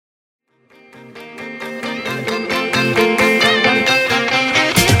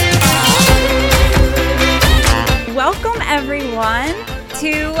everyone,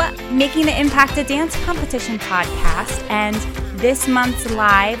 to Making the Impact a Dance Competition podcast and this month's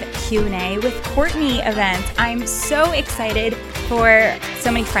live Q&A with Courtney event. I'm so excited for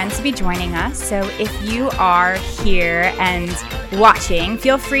so many friends to be joining us. So if you are here and watching,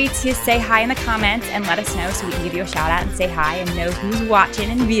 feel free to say hi in the comments and let us know so we can give you a shout out and say hi and know who's watching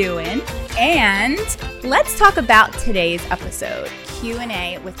and viewing. And let's talk about today's episode,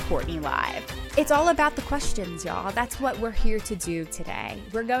 Q&A with Courtney Live. It's all about the questions, y'all. That's what we're here to do today.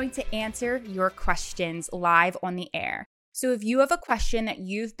 We're going to answer your questions live on the air. So if you have a question that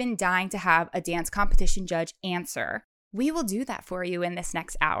you've been dying to have a dance competition judge answer, we will do that for you in this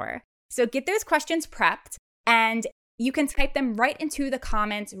next hour. So get those questions prepped and you can type them right into the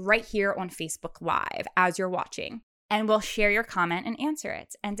comments right here on Facebook Live as you're watching. And we'll share your comment and answer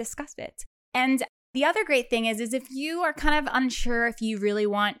it and discuss it. And the other great thing is if you are kind of unsure if you really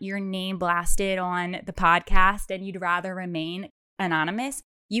want your name blasted on the podcast and you'd rather remain anonymous,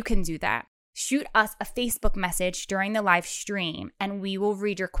 you can do that. Shoot us a Facebook message during the live stream and we will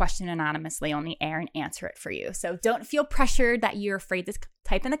read your question anonymously on the air and answer it for you. So don't feel pressured that you're afraid to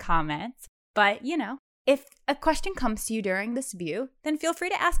type in the comments. But, you know, if a question comes to you during this view, then feel free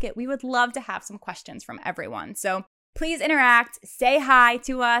to ask it. We would love to have some questions from everyone. So please interact, say hi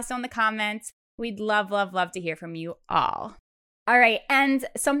to us on the comments. We'd love to hear from you all. All right, and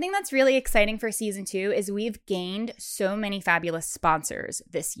something that's really exciting for season 2 is we've gained so many fabulous sponsors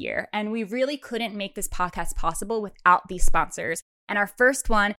this year, and we really couldn't make this podcast possible without these sponsors. And our first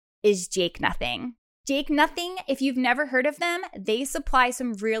one is Jake Nothing. Jake Nothing, if you've never heard of them, they supply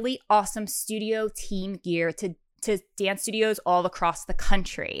some really awesome studio team gear to dance studios all across the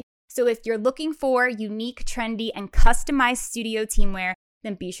country. So if you're looking for unique, trendy, and customized studio teamwear,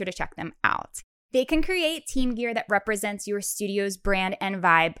 then be sure to check them out. They can create team gear that represents your studio's brand and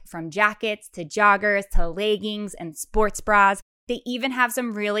vibe, from jackets to joggers to leggings and sports bras. They even have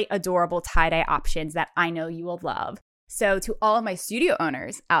some really adorable tie-dye options that I know you will love. So to all of my studio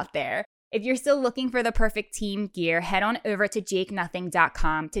owners out there, if you're still looking for the perfect team gear, head on over to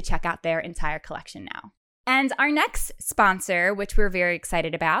jakenothing.com to check out their entire collection now. And our next sponsor, which we're very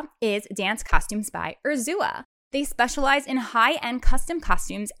excited about, is Dance Costumes by Urzua. They specialize in high-end custom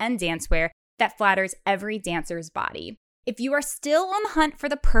costumes and dancewear that flatters every dancer's body. If you are still on the hunt for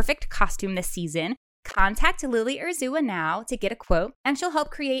the perfect costume this season, contact Lily Urzua now to get a quote, and she'll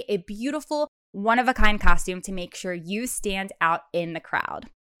help create a beautiful, one-of-a-kind costume to make sure you stand out in the crowd.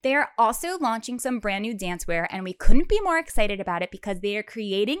 They are also launching some brand new dancewear, and we couldn't be more excited about it because they are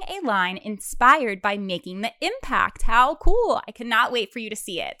creating a line inspired by Making the Impact. How cool! I cannot wait for you to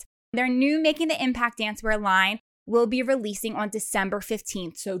see it. Their new Making the Impact dancewear line will be releasing on December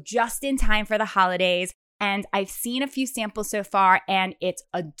 15th, so just in time for the holidays. And I've seen a few samples so far, and it's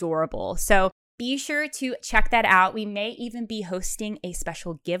adorable. So be sure to check that out. We may even be hosting a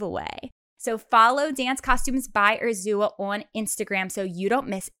special giveaway. So follow Dance Costumes by Urzua on Instagram so you don't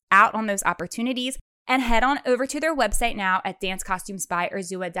miss out on those opportunities. And head on over to their website now at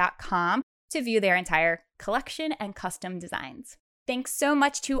dancecostumesbyurzua.com to view their entire collection and custom designs. Thanks so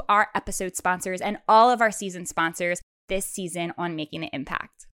much to our episode sponsors and all of our season sponsors this season on Making the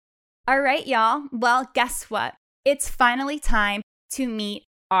Impact. All right, y'all. Well, guess what? It's finally time to meet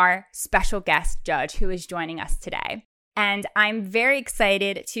our special guest judge who is joining us today. And I'm very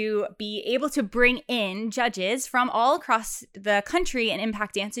excited to be able to bring in judges from all across the country and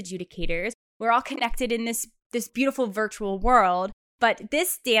Impact Dance adjudicators. We're all connected in this beautiful virtual world. But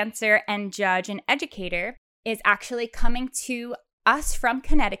this dancer and judge and educator is actually coming to us from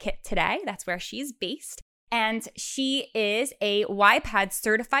Connecticut today. That's where she's based. And she is a YPAD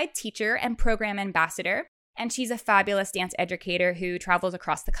certified teacher and program ambassador. And she's a fabulous dance educator who travels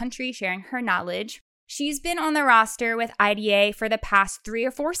across the country sharing her knowledge. She's been on the roster with IDA for the past 3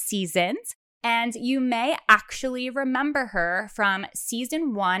 or 4 seasons. And you may actually remember her from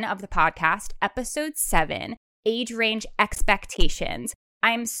season 1 of the podcast, episode 7, Age Range Expectations.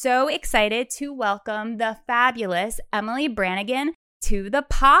 I'm so excited to welcome the fabulous Emily Brannigan to the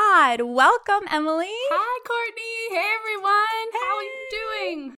pod. Welcome, Emily. Hi, Courtney. Hey, everyone. How are you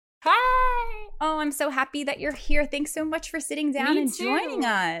doing? Hi. Oh, I'm so happy that you're here. Thanks so much for sitting down and joining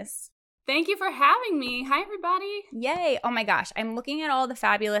us. Thank you for having me. Hi, everybody. Yay. Oh, my gosh. I'm looking at all the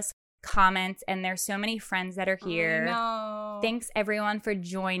fabulous comments, and there's so many friends that are here. I know. Thanks, everyone, for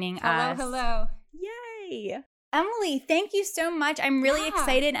joining us. Hello. Yay. Emily, thank you so much. I'm really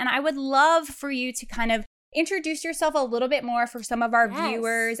excited, and I would love for you to kind of introduce yourself a little bit more for some of our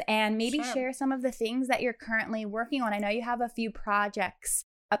viewers and maybe share some of the things that you're currently working on. I know you have a few projects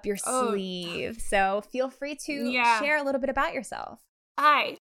up your sleeve, so feel free to share a little bit about yourself.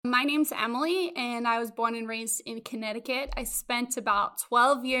 Hi. My name's Emily, and I was born and raised in Connecticut. I spent about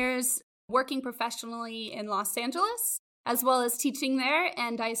 12 years working professionally in Los Angeles, as well as teaching there,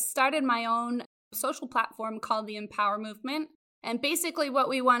 and I started my own social platform called the Empower Movement. And basically what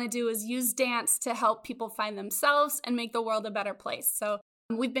we want to do is use dance to help people find themselves and make the world a better place. So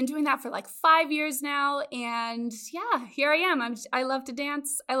we've been doing that for like 5 years now, and yeah, here I am. I love to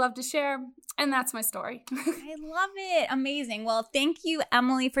dance, I love to share, and that's my story. I love it. Amazing. Well, thank you,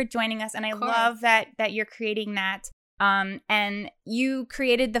 Emily, for joining us, and I love that you're creating that. And you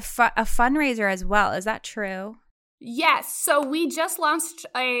created a fundraiser as well. Is that true? Yes. So we just launched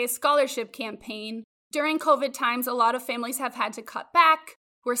a scholarship campaign. During COVID times, a lot of families have had to cut back.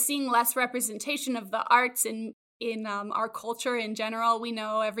 We're seeing less representation of the arts in our culture in general. We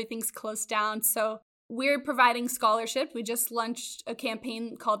know everything's closed down. So we're providing scholarships. We just launched a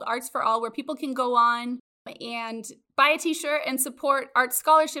campaign called Arts for All, where people can go on and buy a t-shirt and support art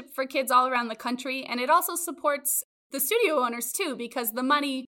scholarship for kids all around the country. And it also supports the studio owners too, because the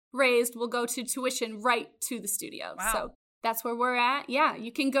money raised will go to tuition right to the studio. Wow. So that's where we're at. Yeah,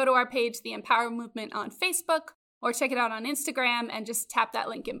 you can go to our page, The Empower Movement, on Facebook, or check it out on Instagram and just tap that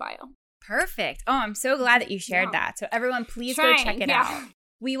link in bio. Perfect. Oh, I'm so glad that you shared that. So everyone, please go check it out.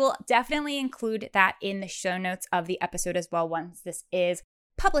 We will definitely include that in the show notes of the episode as well once this is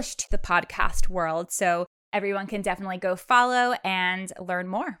published to the podcast world. So everyone can definitely go follow and learn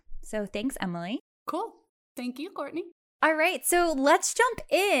more. So thanks, Emily. Cool. Thank you, Courtney. All right, so let's jump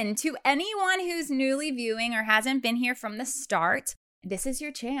in. To anyone who's newly viewing or hasn't been here from the start, this is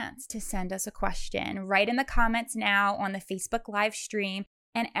your chance to send us a question. Write in the comments now on the Facebook live stream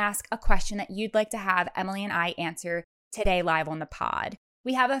and ask a question that you'd like to have Emily and I answer today live on the pod.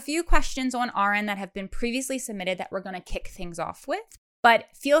 We have a few questions on our end that have been previously submitted that we're going to kick things off with, but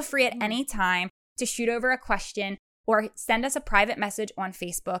feel free at any time to shoot over a question or send us a private message on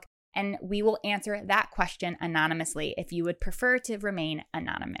Facebook, and we will answer that question anonymously if you would prefer to remain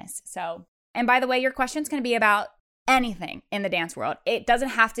anonymous. So, and by the way, your question's going to be about anything in the dance world. It doesn't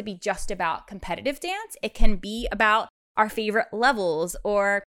have to be just about competitive dance. It can be about our favorite levels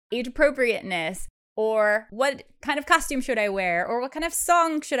or age appropriateness or what kind of costume should I wear or what kind of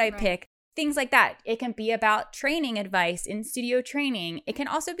song should I pick, things like that. It can be about training advice in studio training. It can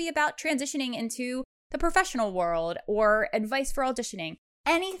also be about transitioning into the professional world or advice for auditioning.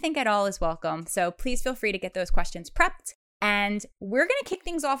 Anything at all is welcome. So please feel free to get those questions prepped. And we're going to kick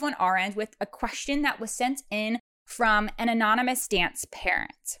things off on our end with a question that was sent in from an anonymous dance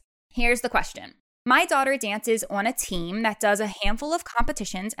parent. Here's the question. My daughter dances on a team that does a handful of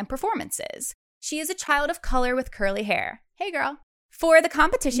competitions and performances. She is a child of color with curly hair. Hey, girl. For the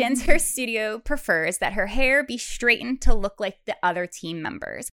competitions, her studio prefers that her hair be straightened to look like the other team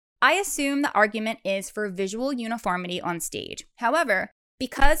members. I assume the argument is for visual uniformity on stage. However,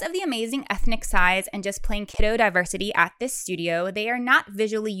 because of the amazing ethnic size and just plain kiddo diversity at this studio, they are not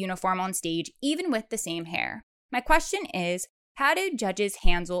visually uniform on stage, even with the same hair. My question is, how do judges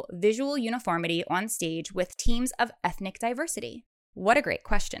handle visual uniformity on stage with teams of ethnic diversity? What a great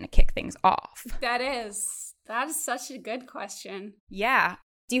question to kick things off. That is such a good question. Yeah.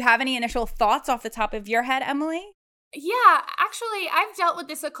 Do you have any initial thoughts off the top of your head, Emily? Yeah, actually, I've dealt with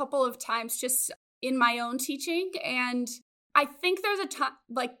this a couple of times just in my own teaching, and I think there's a time,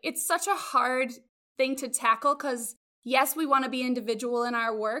 like, it's such a hard thing to tackle because, yes, we want to be individual in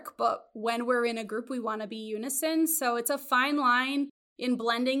our work, but when we're in a group, we want to be unison. So it's a fine line in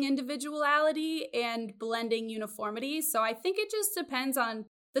blending individuality and blending uniformity. So I think it just depends on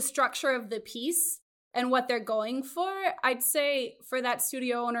the structure of the piece and what they're going for. I'd say for that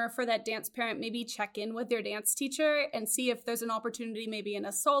studio owner, for that dance parent, maybe check in with their dance teacher and see if there's an opportunity maybe in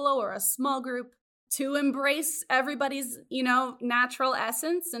a solo or a small group to embrace everybody's, natural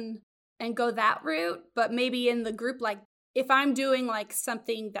essence and go that route. But maybe in the group, like if I'm doing like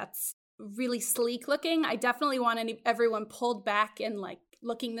something that's really sleek looking, I definitely want everyone pulled back and like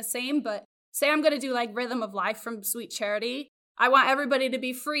looking the same. But say I'm going to do like Rhythm of Life from Sweet Charity, I want everybody to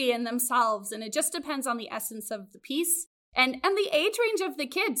be free in themselves. And it just depends on the essence of the piece and the age range of the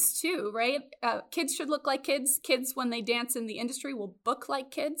kids too, right? Kids should look like kids. Kids, when they dance in the industry, will book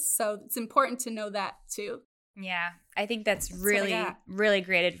like kids. So it's important to know that too. Yeah, I think that's really, really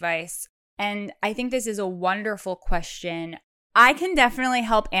great advice. And I think this is a wonderful question. I can definitely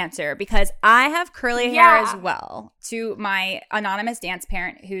help answer because I have curly hair as well, to my anonymous dance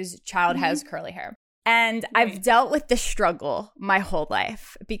parent whose child has curly hair. And I've dealt with this struggle my whole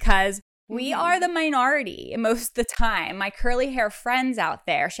life because we are the minority most of the time. My curly hair friends out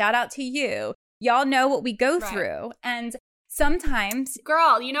there, shout out to you. Y'all know what we go through. And sometimes...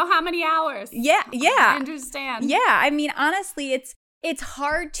 Girl, you know how many hours? Yeah. I understand. Yeah, I mean, honestly, it's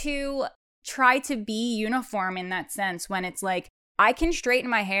hard to try to be uniform in that sense when it's like, I can straighten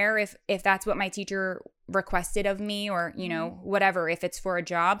my hair if that's what my teacher requested of me, or, you know, whatever, if it's for a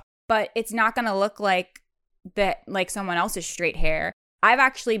job, but it's not going to look like someone else's straight hair. I've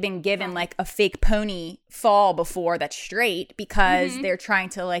actually been given like a fake pony fall before that's straight because they're trying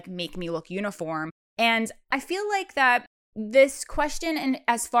to like make me look uniform. And I feel like that this question, and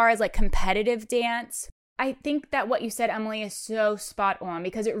as far as like competitive dance, I think that what you said, Emily, is so spot on,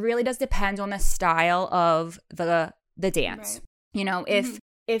 because it really does depend on the style of the dance. Right. You know,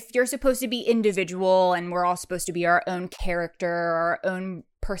 if you're supposed to be individual and we're all supposed to be our own character, our own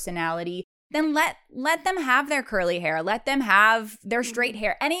personality, then let them have their curly hair. Let them have their straight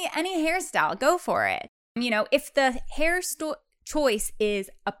hair. Any hairstyle, go for it. You know, if the hair choice is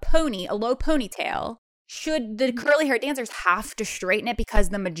a pony, a low ponytail, should the curly hair dancers have to straighten it because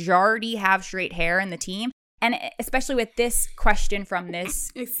the majority have straight hair in the team? And especially with this question from this...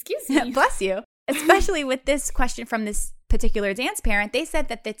 Excuse me. Bless you. Especially with this question from this particular dance parent, they said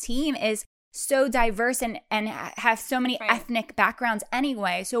that the team is so diverse and have so many ethnic backgrounds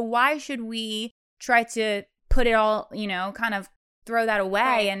anyway. So why should we try to put it all, you know, kind of throw that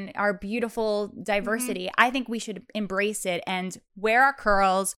away and our beautiful diversity? I think we should embrace it and wear our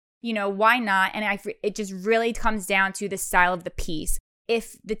curls. You know, why not? And it just really comes down to the style of the piece.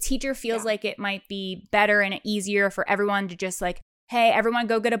 If the teacher feels like it might be better and easier for everyone to just like, hey, everyone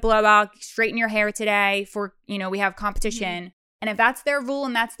go get a blowout, straighten your hair today for, you know, we have competition. And if that's their rule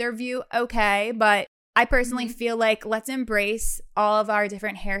and that's their view, okay. But I personally feel like let's embrace all of our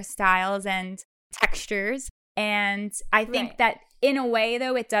different hairstyles and textures. And I think that in a way,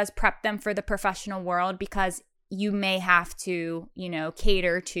 though, it does prep them for the professional world, because you may have to, you know,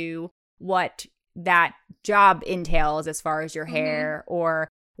 cater to what that job entails as far as your hair or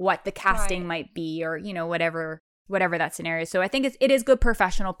what the casting might be, or, you know, whatever that scenario. So I think it is good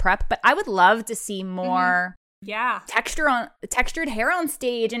professional prep, but I would love to see more textured hair on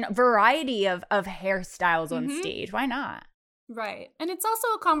stage and variety of hairstyles on stage. Why not? Right. And it's also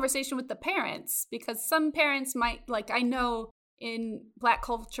a conversation with the parents, because some parents might, like, I know in Black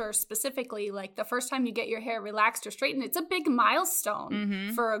culture specifically, like the first time you get your hair relaxed or straightened, it's a big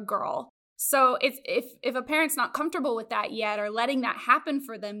milestone for a girl. So if a parent's not comfortable with that yet, or letting that happen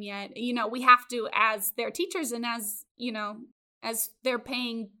for them yet, you know, we have to, as their teachers and as, you know, as they're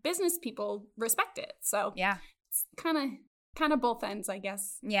paying business people, respect it. So yeah, it's kind of both ends, I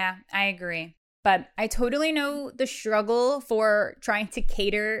guess. Yeah, I agree. But I totally know the struggle for trying to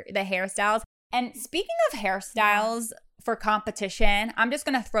cater the hairstyles. And speaking of hairstyles for competition, I'm just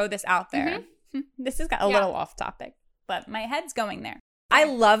going to throw this out there. This has got a little off topic, but my head's going there. I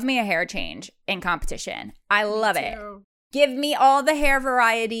love me a hair change in competition. I love it. Give me all the hair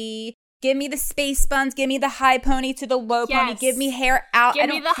variety. Give me the space buns. Give me the high pony to the low pony. Give me hair out. Give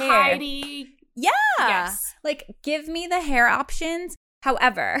me the Heidi. Yeah. Yes. Like, give me the hair options.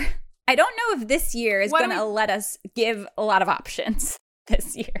 However, I don't know if this year is going to let us give a lot of options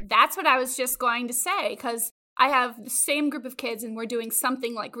this year. That's what I was just going to say, because I have the same group of kids and we're doing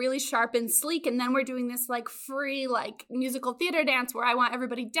something like really sharp and sleek, and then we're doing this like free like musical theater dance where I want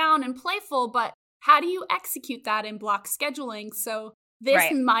everybody down and playful, but how do you execute that in block scheduling? So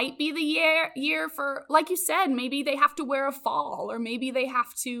this might be the year for, like you said, maybe they have to wear a fall, or maybe they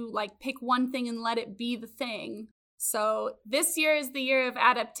have to like pick one thing and let it be the thing. So this year is the year of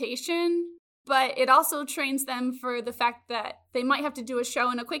adaptation, but it also trains them for the fact that they might have to do a show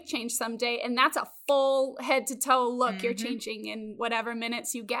and a quick change someday, and that's a full head-to-toe look you're changing in whatever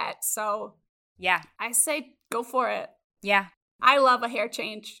minutes you get. So yeah, I say go for it. Yeah. I love a hair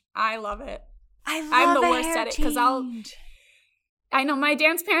change. I love it. I'm the worst at it because I know my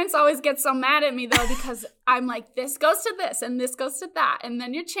dance parents always get so mad at me, though, because I'm like, this goes to this and this goes to that, and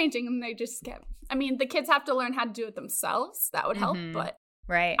then you're changing, and they just get, I mean, the kids have to learn how to do it themselves. That would help, but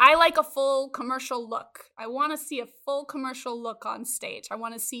I like a full commercial look. I want to see a full commercial look on stage. I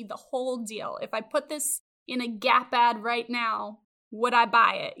want to see the whole deal. If I put this in a Gap ad right now, would I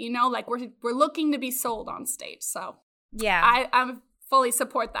buy it? You know, like we're looking to be sold on stage. So yeah, I fully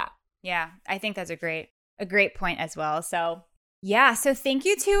support that. Yeah, I think that's a great point as well. So yeah, so thank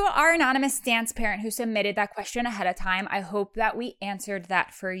you to our anonymous dance parent who submitted that question ahead of time. I hope that we answered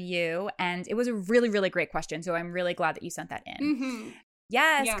that for you. And it was a really, really great question. So I'm really glad that you sent that in.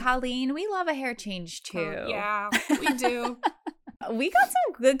 Yes, Colleen, we love a hair change too. Yeah, we do. We got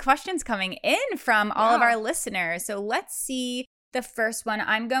some good questions coming in from all of our listeners. So let's see the first one.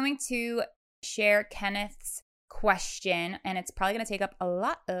 I'm going to share Kenneth's question, and it's probably going to take up a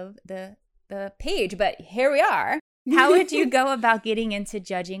lot of the page, but here we are. How would you go about getting into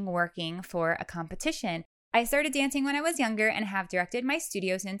judging working for a competition? I started dancing when I was younger and have directed my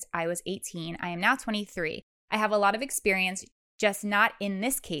studio since I was 18. I am now 23. I have a lot of experience, just not in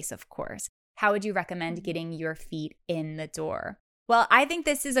this case, of course. How would you recommend getting your feet in the door? Well, I think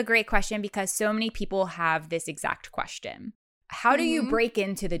this is a great question because so many people have this exact question. How do you break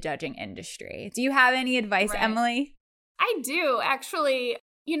into the judging industry? Do you have any advice, Emily? I do, actually.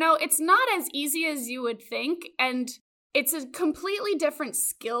 You know, it's not as easy as you would think, and it's a completely different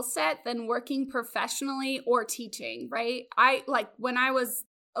skill set than working professionally or teaching, right? When I was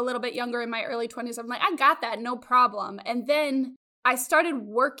a little bit younger in my early 20s, I'm like, I got that, no problem. And then I started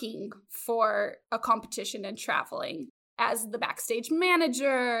working for a competition and traveling as the backstage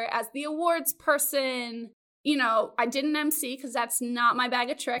manager, as the awards person. You know, I didn't MC because that's not my bag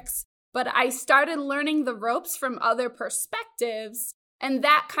of tricks, but I started learning the ropes from other perspectives. And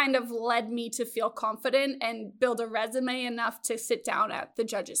that kind of led me to feel confident and build a resume enough to sit down at the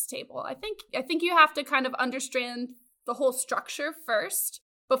judges' table. I think you have to kind of understand the whole structure first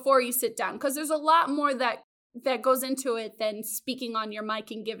before you sit down, because there's a lot more that goes into it than speaking on your mic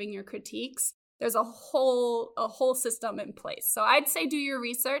and giving your critiques. There's a whole system in place. So I'd say do your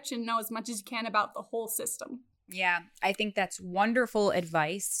research and know as much as you can about the whole system. Yeah, I think that's wonderful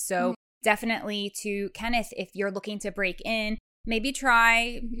advice. So definitely to Kenneth, if you're looking to break in, maybe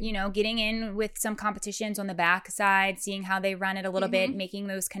try, getting in with some competitions on the backside, seeing how they run it a little bit, making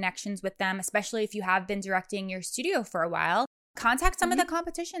those connections with them, especially if you have been directing your studio for a while. Contact some of the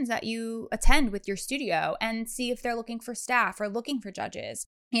competitions that you attend with your studio and see if they're looking for staff or looking for judges.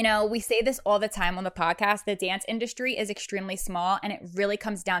 You know, we say this all the time on the podcast. The dance industry is extremely small and it really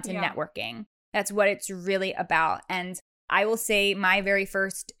comes down to networking. That's what it's really about. And I will say my very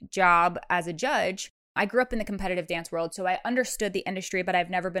first job as a judge, I grew up in the competitive dance world, so I understood the industry, but I've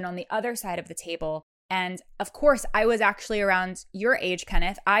never been on the other side of the table. And of course, I was actually around your age,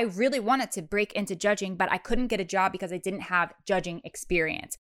 Kenneth. I really wanted to break into judging, but I couldn't get a job because I didn't have judging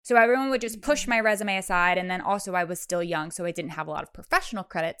experience. So everyone would just push my resume aside. And then also I was still young, so I didn't have a lot of professional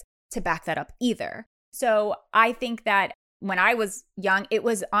credits to back that up either. So I think that when I was young, it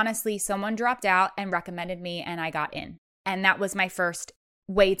was honestly someone dropped out and recommended me and I got in. And that was my first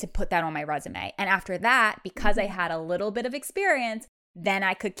way to put that on my resume. And after that, because I had a little bit of experience, then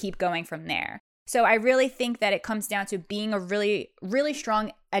I could keep going from there. So I really think that it comes down to being a really, really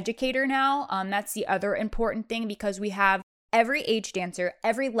strong educator now. That's the other important thing, because we have every age dancer,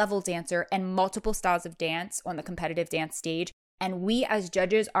 every level dancer, and multiple styles of dance on the competitive dance stage. And we as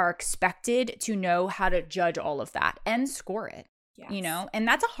judges are expected to know how to judge all of that and score it, and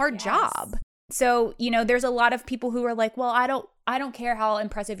that's a hard job. So, there's a lot of people who are like, well, I don't care how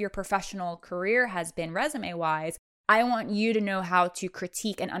impressive your professional career has been resume wise. I want you to know how to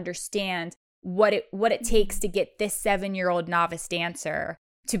critique and understand what it takes to get this 7-year-old novice dancer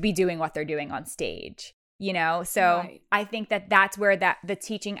to be doing what they're doing on stage. So I think that's where the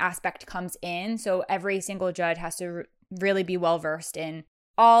teaching aspect comes in. So every single judge has to really be well versed in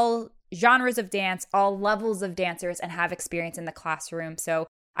all genres of dance, all levels of dancers, and have experience in the classroom. So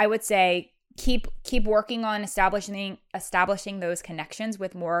I would say keep working on establishing those connections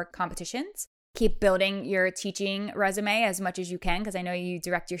with more competitions. Keep building your teaching resume as much as you can, because I know you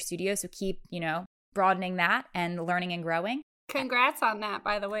direct your studio. So keep, broadening that and learning and growing. Congrats on that,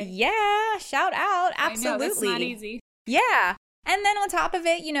 by the way. Yeah, shout out. Absolutely. I know, that's not easy. Yeah. And then on top of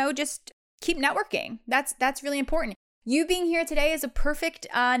it, just keep networking. That's really important. You being here today is a perfect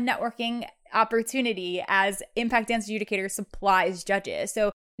networking opportunity as Impact Dance Adjudicator supplies judges.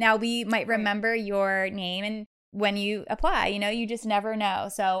 So now we might remember your name, and when you apply, you just never know.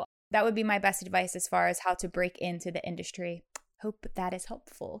 So that would be my best advice as far as how to break into the industry. Hope that is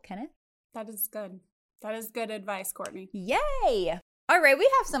helpful, Kenneth. That is good. That is good advice, Courtney. Yay! All right, we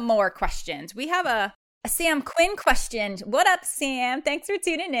have some more questions. We have a Sam Quinn question. What up, Sam? Thanks for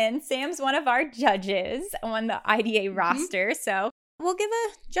tuning in. Sam's one of our judges on the IDA roster. So we'll give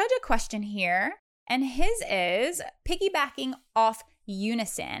a judge a question here. And his is, piggybacking off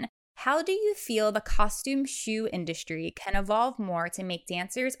Unison, how do you feel the costume shoe industry can evolve more to make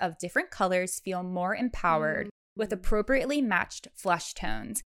dancers of different colors feel more empowered with appropriately matched flesh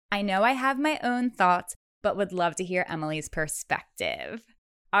tones? I know I have my own thoughts, but would love to hear Emily's perspective.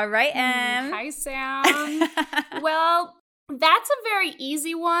 All right, Em. Hi, Sam. Well, that's a very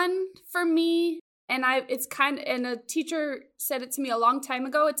easy one for me. And and a teacher said it to me a long time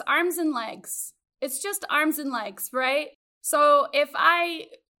ago. It's arms and legs. It's just arms and legs, right? So if I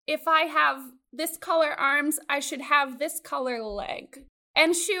have this color arms, I should have this color leg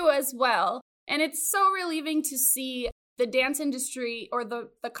and shoe as well. And it's so relieving to see the dance industry, or the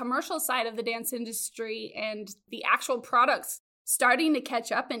commercial side of the dance industry, and the actual products starting to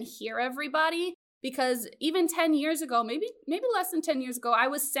catch up and hear everybody. because even 10 years ago, maybe less than 10 years ago, I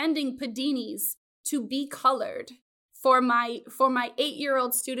was sending Padinis to be colored for my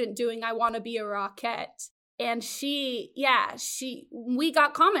 8-year-old student doing I Want to Be a Rockette. And we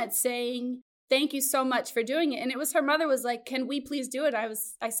got comments saying, thank you so much for doing it. And it was her mother was like, can we please do it?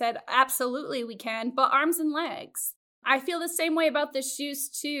 I said, absolutely we can, but arms and legs. I feel the same way about the shoes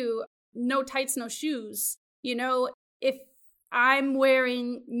too. No tights, no shoes. You know, if I'm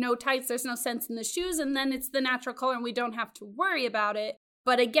wearing no tights, there's no sense in the shoes, and then it's the natural color and we don't have to worry about it.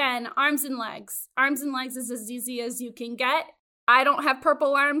 But again, arms and legs. Arms and legs is as easy as you can get. I don't have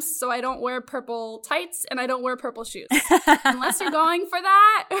purple arms, so I don't wear purple tights and I don't wear purple shoes. Unless you're going for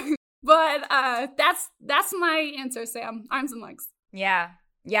that. But that's my answer, Sam. Arms and legs. Yeah,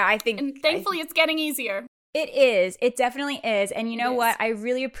 I think. And thankfully, it's getting easier. It is. It definitely is. And you know what? I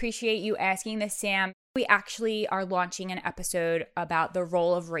really appreciate you asking this, Sam. We actually are launching an episode about the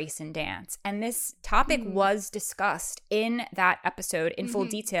role of race in dance. And this topic was discussed in that episode in full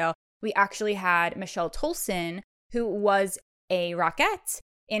detail. We actually had Michelle Tolson, who was a Rockette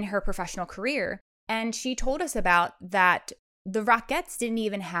in her professional career. And she told us about that the Rockettes didn't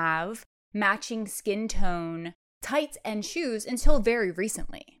even have matching skin tone tights and shoes until very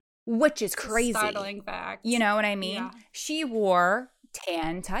recently, which is crazy. Startling fact. You know what I mean? Yeah. She wore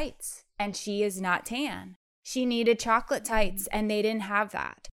tan tights and she is not tan. She needed chocolate tights and they didn't have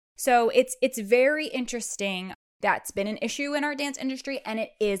that. So it's very interesting. That's been an issue in our dance industry and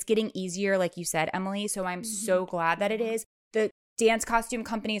it is getting easier, like you said, Emily. So I'm so glad that it is. The dance costume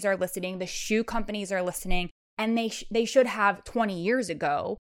companies are listening. The shoe companies are listening. And they should have 20 years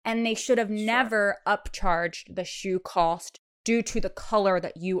ago. And they should have never upcharged the shoe cost due to the color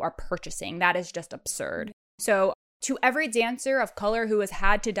that you are purchasing. That is just absurd. So to every dancer of color who has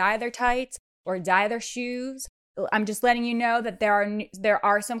had to dye their tights or dye their shoes, I'm just letting you know that there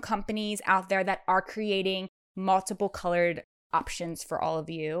are some companies out there that are creating multiple colored options for all of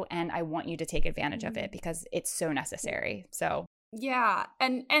you. And I want you to take advantage of it because it's so necessary. So yeah.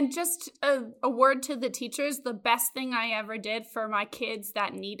 And just a word to the teachers, the best thing I ever did for my kids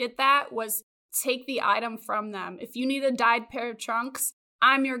that needed that was take the item from them. If you need a dyed pair of trunks,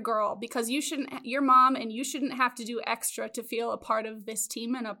 I'm your girl, because you're mom and you shouldn't have to do extra to feel a part of this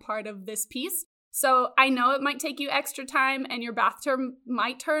team and a part of this piece. So I know it might take you extra time and your bathtub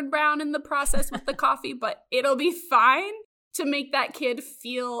might turn brown in the process with the coffee, but it'll be fine to make that kid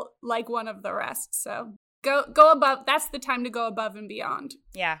feel like one of the rest. So Go above. That's the time to go above and beyond.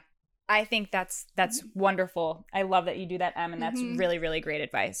 Yeah. I think that's wonderful. I love that you do that, Em, and that's really, really great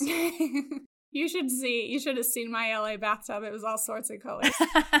advice. You should have seen my LA bathtub. It was all sorts of colors.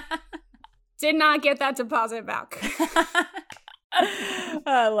 Did not get that deposit back.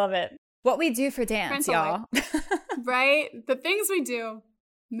 I love it. What we do for dance, y'all. Right? The things we do.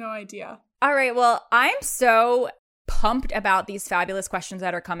 No idea. All right. Well, I'm so pumped about these fabulous questions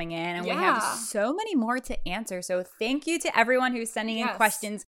that are coming in, and we have so many more to answer. So thank you to everyone who's sending in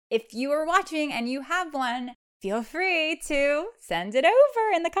questions. If you are watching and you have one, feel free to send it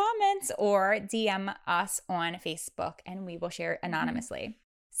over in the comments or DM us on Facebook and we will share it anonymously.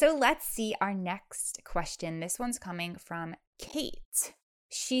 So let's see our next question. This one's coming from Kate.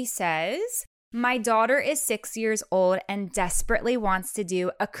 She says, my daughter is 6 years old and desperately wants to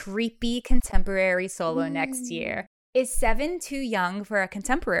do a creepy contemporary solo next year. Is 7 too young for a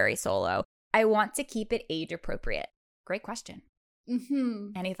contemporary solo? I want to keep it age appropriate. Great question.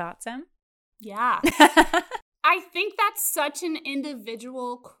 Any thoughts, Em? Yeah. I think that's such an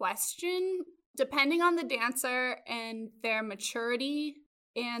individual question, depending on the dancer and their maturity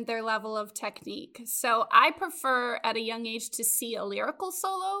and their level of technique. So I prefer at a young age to see a lyrical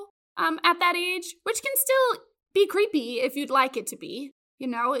solo at that age, which can still be creepy if you'd like it to be. You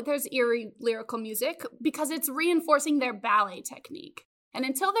know, there's eerie lyrical music because it's reinforcing their ballet technique. And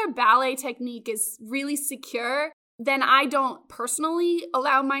until their ballet technique is really secure, then I don't personally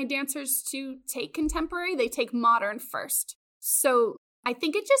allow my dancers to take contemporary. They take modern first. So I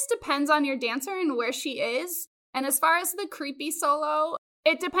think it just depends on your dancer and where she is. And as far as the creepy solo,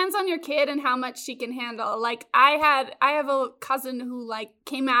 it depends on your kid and how much she can handle. Like I have a cousin who like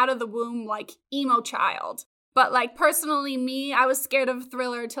came out of the womb like emo child. But like personally me, I was scared of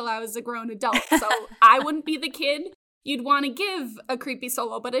Thriller till I was a grown adult. So I wouldn't be the kid you'd want to give a creepy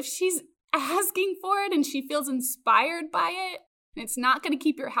solo. But if she's asking for it and she feels inspired by it, and it's not going to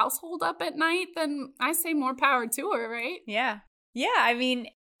keep your household up at night, then I say more power to her, right? Yeah. Yeah, I mean,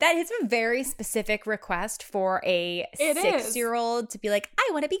 that is a very specific request for a 6-year-old to be like, I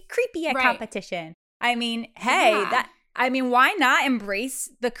want to be creepy at competition. I mean, hey, why not embrace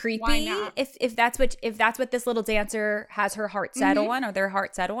the creepy if that's what this little dancer has her heart set on or their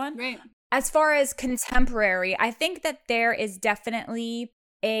heart set on? Right. as far as contemporary, I think that there is definitely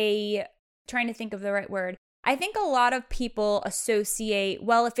trying to think of the right word. I think a lot of people associate,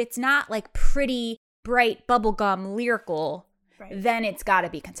 well, if it's not like pretty, bright, bubblegum, lyrical, then it's got to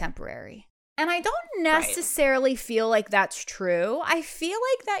be contemporary. And I don't necessarily feel like that's true. I feel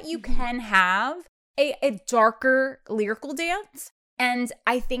like that you can have a darker lyrical dance. And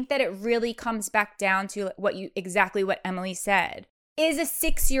I think that it really comes back down to exactly what Emily said. Is a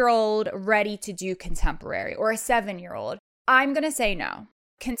 6-year-old ready to do contemporary or a 7-year-old? I'm going to say no.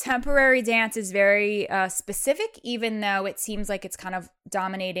 Contemporary dance is very specific, even though it seems like it's kind of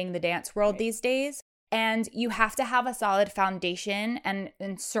dominating the dance world these days. And you have to have a solid foundation and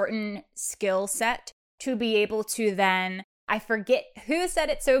certain skill set to be able to then, I forget who said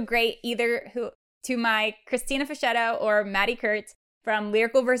it so great, to my Christina Fischetto or Maddie Kurtz from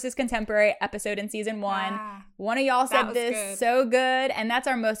Lyrical versus Contemporary episode in season 1. One of y'all said this so good, and that's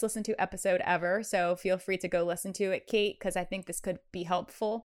our most listened to episode ever. So feel free to go listen to it, Kate, because I think this could be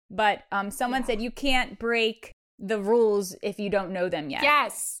helpful. But someone said you can't break the rules if you don't know them yet.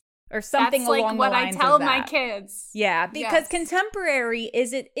 Yes. Or something along the lines of that. That's like what I tell my kids. Yeah, because contemporary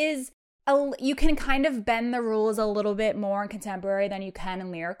you can kind of bend the rules a little bit more in contemporary than you can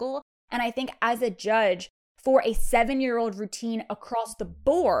in lyrical. And I think as a judge, for a 7-year-old routine across the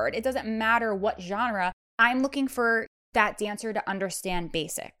board, it doesn't matter what genre, I'm looking for that dancer to understand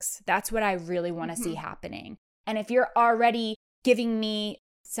basics. That's what I really want to see happening. And if you're already giving me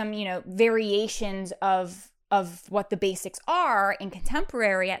some, variations of what the basics are in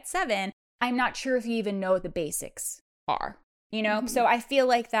contemporary at 7, I'm not sure if you even know what the basics are, So I feel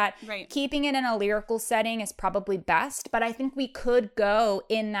like that keeping it in a lyrical setting is probably best, but I think we could go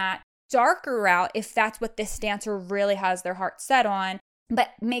in that darker route if that's what this dancer really has their heart set on,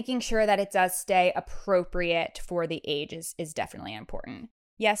 but making sure that it does stay appropriate for the age is definitely important.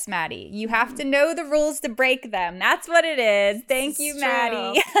 Yes, Maddie, you have to know the rules to break them. That's what it is. Thank you,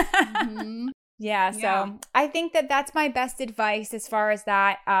 Maddie. Yeah, so I think that that's my best advice as far as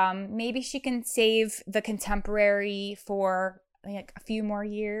that. Maybe she can save the contemporary for like a few more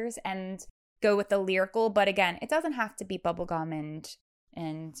years and go with the lyrical. But again, it doesn't have to be bubblegum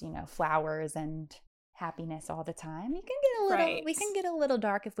and flowers and happiness all the time. You can get a little, we can get a little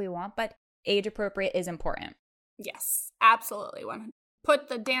dark if we want, but age appropriate is important. Yes, absolutely. Put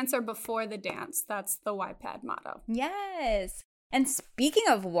the dancer before the dance. That's the YPAD motto. Yes. And speaking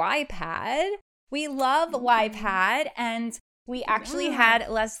of YPAD, we love YPAD, and we actually had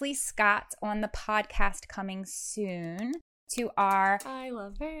Leslie Scott on the podcast coming soon to our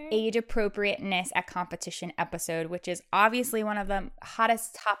age appropriateness at competition episode, which is obviously one of the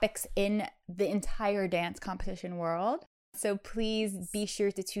hottest topics in the entire dance competition world. So please be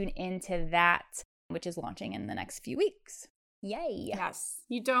sure to tune into that, which is launching in the next few weeks. Yay. Yes,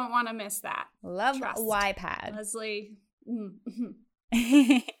 you don't want to miss that. Love YPAD. Leslie.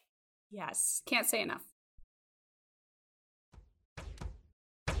 Yes, can't say enough.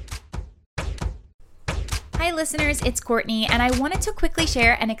 Hi listeners, it's Courtney, and I wanted to quickly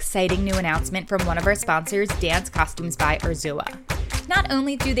share an exciting new announcement from one of our sponsors, Dance Costumes by Urzua. Not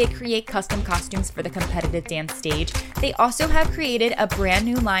only do they create custom costumes for the competitive dance stage, they also have created a brand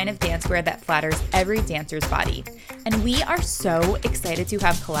new line of dancewear that flatters every dancer's body. And we are so excited to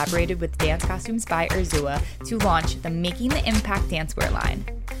have collaborated with Dance Costumes by Urzua to launch the Making the Impact dancewear line.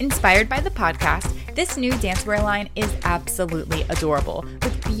 Inspired by the podcast, this new dancewear line is absolutely adorable,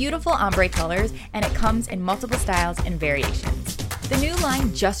 with beautiful ombre colors, and it comes in multiple styles and variations. The new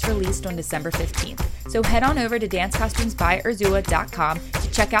line just released on December 15th, so head on over to dancecostumesbyurzua.com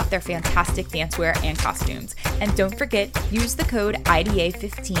to check out their fantastic dancewear and costumes. And don't forget, use the code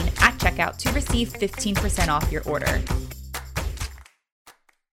IDA15 at checkout to receive 15% off your order.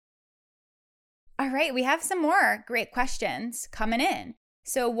 All right, we have some more great questions coming in.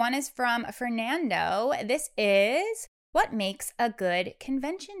 So one is from Fernando. This is, what makes a good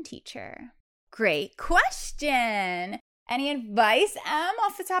convention teacher? Great question. Any advice, Em,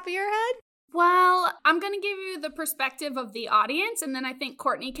 off the top of your head? Well, I'm going to give you the perspective of the audience, and then I think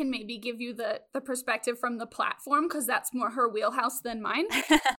Courtney can maybe give you the perspective from the platform, because that's more her wheelhouse than mine.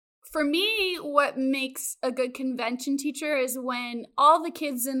 For me, what makes a good convention teacher is when all the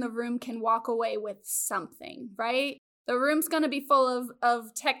kids in the room can walk away with something, right? The room's going to be full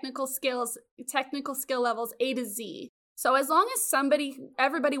of technical skills, technical skill levels A to Z. So as long as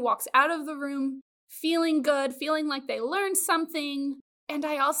everybody walks out of the room feeling good, feeling like they learned something. And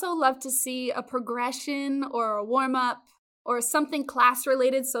I also love to see a progression or a warm-up or something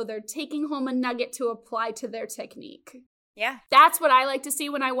class-related, so they're taking home a nugget to apply to their technique. Yeah. That's what I like to see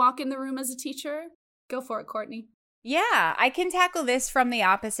when I walk in the room as a teacher. Go for it, Courtney. Yeah, I can tackle this from the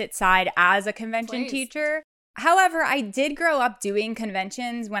opposite side as a convention teacher. However, I did grow up doing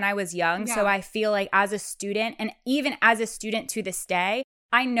conventions when I was young. Yeah. So I feel like as a student, and even as a student to this day,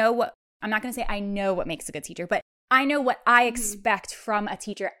 I'm not going to say I know what makes a good teacher, but I know what I expect from a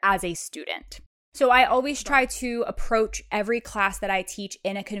teacher as a student. So I always try to approach every class that I teach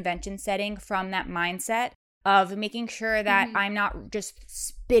in a convention setting from that mindset of making sure that I'm not just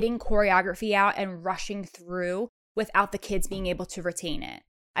spitting choreography out and rushing through without the kids being able to retain it.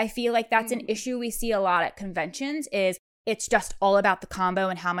 I feel like that's an issue we see a lot at conventions is it's just all about the combo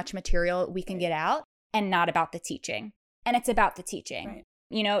and how much material we can get out and not about the teaching. And it's about the teaching. Right.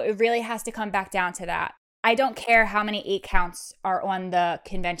 You know, it really has to come back down to that. I don't care how many 8 counts are on the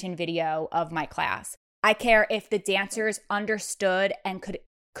convention video of my class. I care if the dancers understood and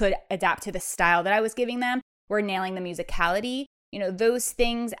could adapt to the style that I was giving them. We're nailing the musicality. You know, those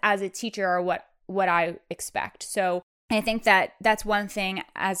things as a teacher are what I expect. So I think that that's one thing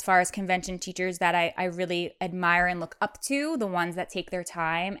as far as convention teachers that I really admire and look up to, the ones that take their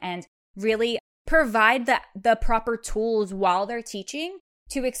time and really provide the proper tools while they're teaching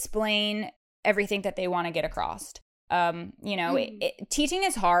to explain everything that they want to get across. Teaching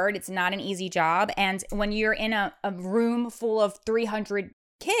is hard. It's not an easy job. And when you're in a room full of 300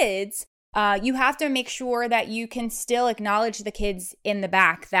 kids, you have to make sure that you can still acknowledge the kids in the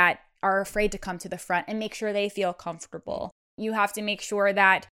back that are afraid to come to the front and make sure they feel comfortable. You have to make sure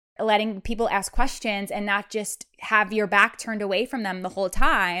that letting people ask questions and not just have your back turned away from them the whole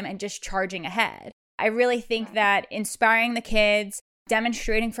time and just charging ahead. I really think that inspiring the kids,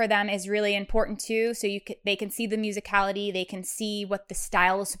 demonstrating for them is really important too. So they can see the musicality, they can see what the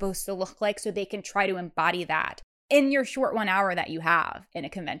style is supposed to look like so they can try to embody that in your short 1 hour that you have in a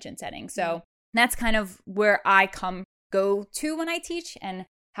convention setting. So that's kind of where I go to when I teach and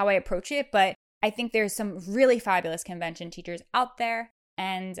how I approach it. But I think there's some really fabulous convention teachers out there.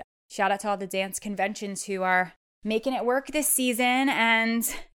 And shout out to all the dance conventions who are making it work this season. And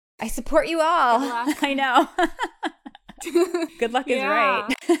I support you all. I know. Good luck is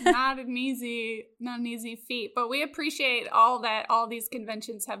right. not an easy feat. But we appreciate all that all these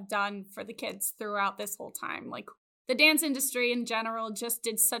conventions have done for the kids throughout this whole time. Like the dance industry in general just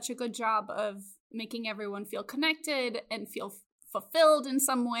did such a good job of making everyone feel connected and feel fulfilled in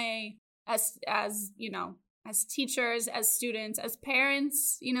some way as teachers, as students, as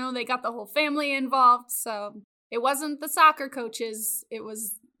parents. You know, they got the whole family involved. So it wasn't the soccer coaches, it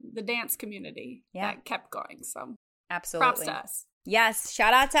was the dance community that kept going. So absolutely. Props to us. Yes,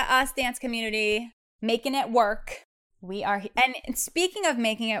 shout out to us, dance community, making it work. We are, and speaking of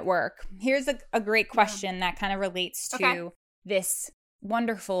making it work, here's a great question that kind of relates to this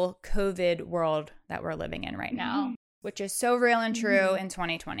wonderful COVID world that we're living in right now. Which is so real and true in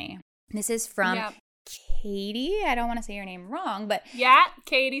 2020. This is from Katie. I don't want to say your name wrong, but... Yeah,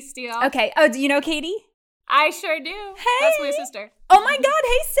 Katie Steele. Okay. Oh, do you know Katie? I sure do. Hey! That's my sister. Oh my God.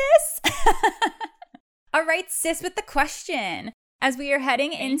 Hey, sis. All right, sis, with the question. As we are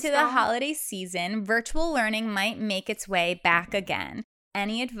heading into the holiday season, virtual learning might make its way back again.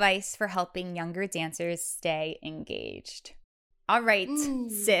 Any advice for helping younger dancers stay engaged? All right,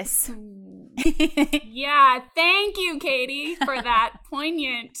 sis. Yeah, thank you, Katie, for that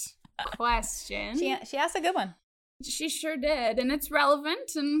poignant question. She asked a good one. She sure did, and it's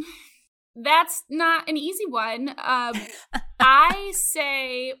relevant, and that's not an easy one. I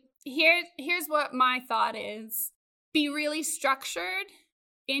say, here's what my thought is. Be really structured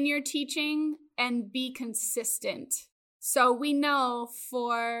in your teaching and be consistent. So we know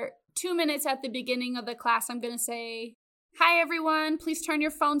for 2 minutes at the beginning of the class, I'm going to say, hi, everyone. Please turn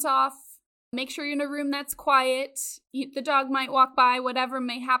your phones off. Make sure you're in a room that's quiet. The dog might walk by, whatever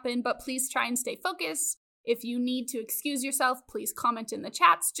may happen, but please try and stay focused. If you need to excuse yourself, please comment in the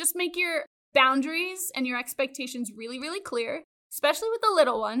chats. Just make your boundaries and your expectations really, really clear, especially with the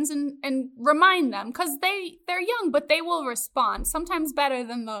little ones, and remind them, because they're young, but they will respond, sometimes better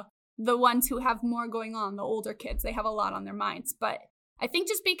than the ones who have more going on, the older kids. They have a lot on their minds. But I think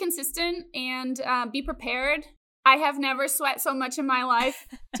just be consistent and be prepared. I have never sweat so much in my life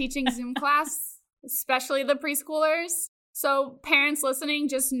teaching Zoom class, especially the preschoolers. So parents listening,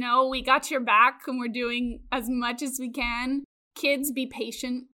 just know we got your back and we're doing as much as we can. Kids, be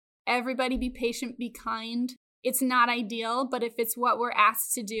patient. Everybody be patient, be kind. It's not ideal, but if it's what we're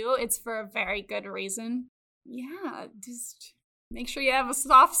asked to do, it's for a very good reason. Yeah, just make sure you have a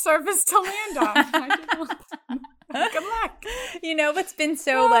soft surface to land on. Good luck. You know what's been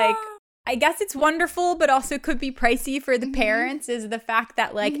so I guess it's wonderful, but also could be pricey for the parents is the fact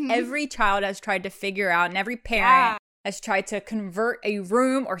that every child has tried to figure out, and every parent has tried to convert a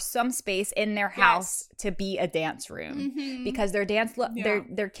room or some space in their house to be a dance room because their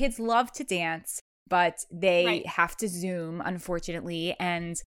their kids love to dance, but they have to Zoom, unfortunately.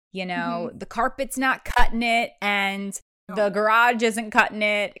 And, you know, the carpet's not cutting it and the garage isn't cutting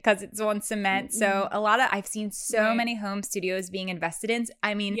it because it's on cement. So I've seen so many home studios being invested in.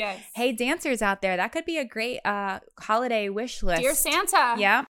 I mean, hey, dancers out there, that could be a great holiday wish list. Dear Santa.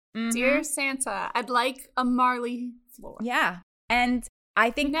 Yeah. Dear Santa, I'd like a Marley floor. Yeah. And I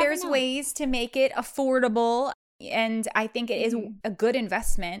think there's ways to make it affordable. And I think it is a good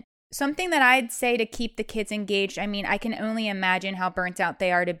investment. Something that I'd say to keep the kids engaged. I mean, I can only imagine how burnt out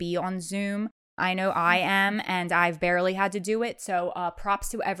they are to be on Zoom. I know I am, and I've barely had to do it. So props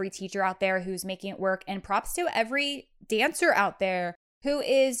to every teacher out there who's making it work. And props to every dancer out there who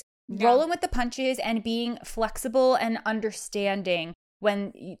is rolling with the punches and being flexible and understanding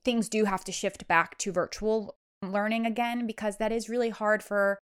when things do have to shift back to virtual learning again, because that is really hard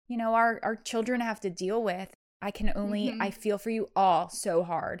for, you know, our children to have to deal with. I can only, I feel for you all so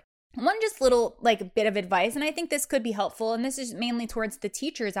hard. One just little like bit of advice, and I think this could be helpful, and this is mainly towards the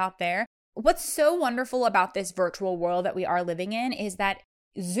teachers out there. What's so wonderful about this virtual world that we are living in is that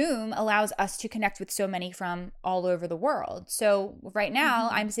Zoom allows us to connect with so many from all over the world. So right now,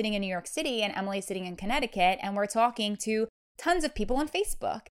 I'm sitting in New York City and Emily's sitting in Connecticut, and we're talking to tons of people on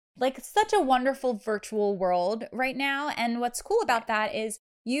Facebook. Like, such a wonderful virtual world right now. And what's cool about that is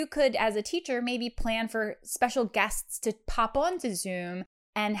you could, as a teacher, maybe plan for special guests to pop onto Zoom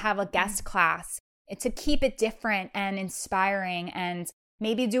and have a guest class to keep it different and inspiring, and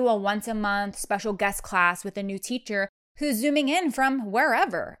maybe do a once a month special guest class with a new teacher who's Zooming in from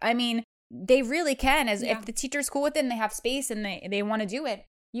wherever. I mean, they really can. If the teacher's cool with it and they have space and they want to do it,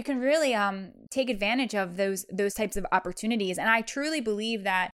 you can really take advantage of those types of opportunities. And I truly believe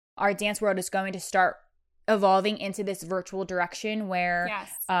that our dance world is going to start evolving into this virtual direction where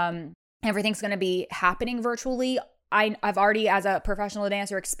everything's going to be happening virtually. I've already, as a professional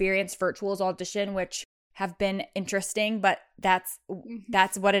dancer, experienced virtuals audition, which have been interesting, but that's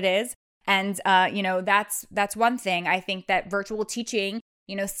what it is. And, you know, that's one thing. I think that virtual teaching,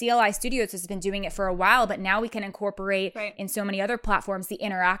 you know, CLI Studios has been doing it for a while, but now we can incorporate in so many other platforms the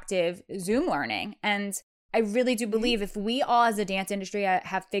interactive Zoom learning. And I really do believe if we all as a dance industry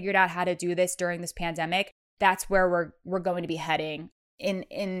have figured out how to do this during this pandemic, that's where we're going to be heading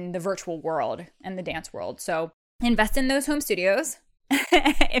in the virtual world and the dance world. So invest in those home studios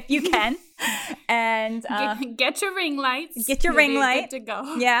if you can, and get your ring lights. Get your ring light to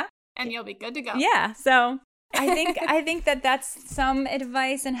go. Yeah, and you'll be good to go. Yeah. So I think that's some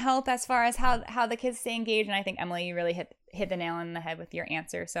advice and help as far as how the kids stay engaged. And I think, Emily, you really hit the nail on the head with your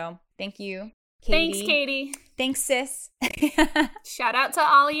answer. So thank you, Katie. Thanks, Katie. Thanks, sis. Shout out to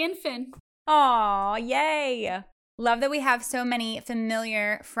Ollie and Finn. Aw, yay. Love that we have so many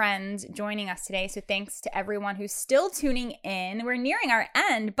familiar friends joining us today. So thanks to everyone who's still tuning in. We're nearing our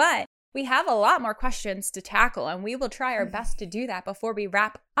end, but we have a lot more questions to tackle, and we will try our best to do that before we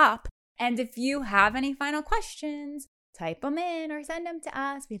wrap up. And if you have any final questions, type them in or send them to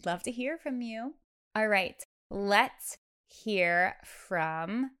us. We'd love to hear from you. All right, let's hear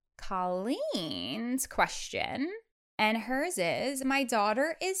from Colleen's question. And hers is, my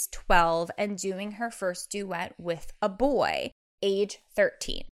daughter is 12 and doing her first duet with a boy, age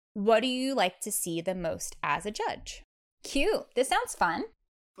 13. What do you like to see the most as a judge? Cute. This sounds fun.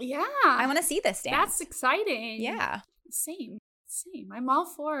 Yeah. I want to see this dance. That's exciting. Yeah. Same. I'm all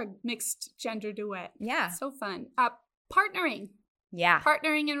for a mixed gender duet. Yeah. So fun. Partnering. Yeah.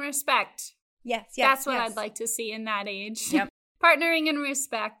 Partnering and respect. Yes. That's what I'd like to see in that age. Yep. Partnering and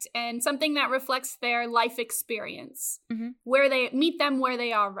respect, and something that reflects their life experience, where they meet them where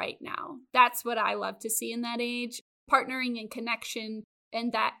they are right now. That's what I love to see in that age. Partnering and connection,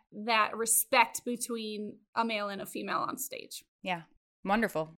 and that respect between a male and a female on stage. Yeah.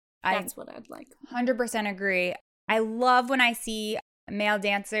 Wonderful. That's what I'd like. 100% agree. I love when I see male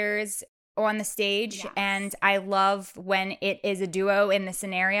dancers on the stage, and I love when it is a duo in the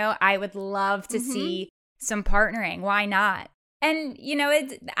scenario. I would love to see some partnering. Why not? And, you know,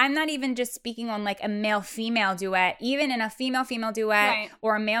 I'm not even just speaking on like a male-female duet. Even in a female-female duet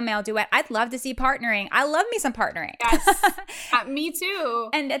or a male-male duet, I'd love to see partnering. I love me some partnering. Yes. Me too.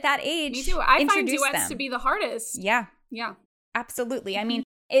 And at that age, me too. I find duets to be the hardest. Yeah. Yeah. Absolutely. I mean,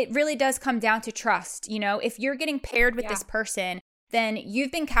 it really does come down to trust. You know, if you're getting paired with this person, then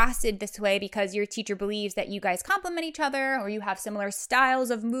you've been casted this way because your teacher believes that you guys complement each other, or you have similar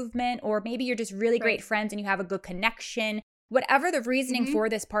styles of movement, or maybe you're just really great friends and you have a good connection. Whatever the reasoning for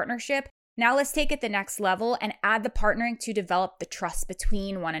this partnership, now let's take it the next level and add the partnering to develop the trust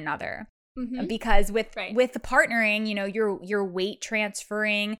between one another. because with the partnering, you know, you're weight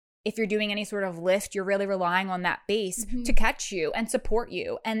transferring. If you're doing any sort of lift, you're really relying on that base to catch you and support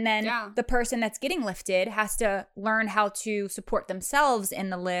you. And then the person that's getting lifted has to learn how to support themselves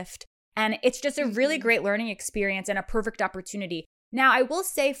in the lift. And it's just a really great learning experience and a perfect opportunity. Now, I will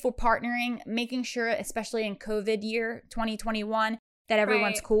say for partnering, making sure, especially in COVID year 2021, that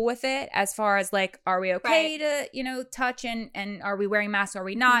everyone's cool with it as far as like, are we okay to, you know, touch and are we wearing masks? Are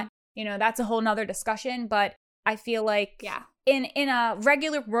we not? You know, that's a whole nother discussion. But I feel like in a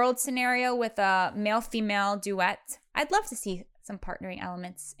regular world scenario with a male-female duet, I'd love to see some partnering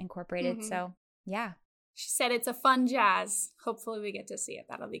elements incorporated. So, yeah. She said it's a fun jazz. Hopefully we get to see it.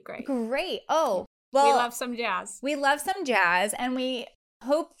 That'll be great. Great. Oh, well. We love some jazz. We love some jazz. And we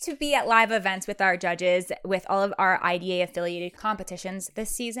hope to be at live events with our judges with all of our IDA-affiliated competitions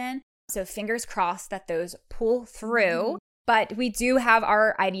this season. So fingers crossed that those pull through. But we do have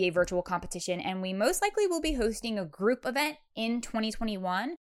our IDA virtual competition, and we most likely will be hosting a group event in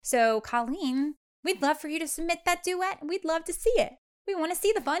 2021. So, Colleen, we'd love for you to submit that duet. We'd love to see it. We want to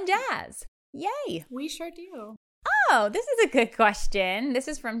see the fun jazz. Yay. We sure do. Oh, this is a good question. This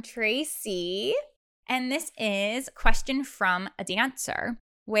is from Tracy. And this is a question from a dancer.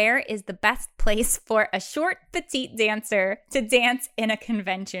 Where is the best place for a short, petite dancer to dance in a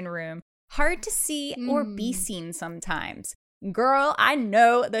convention room? Hard to see or be seen sometimes. Girl, I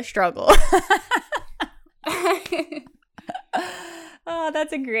know the struggle. Oh,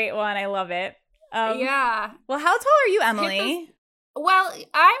 that's a great one. I love it. Yeah. Well, how tall are you, Emily? Well,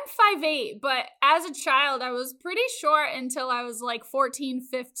 I'm 5'8", but as a child, I was pretty short until I was like 14,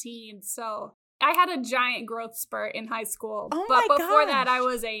 15. So I had a giant growth spurt in high school. Oh but my before gosh. that, I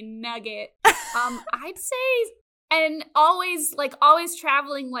was a nugget. I'd say... And always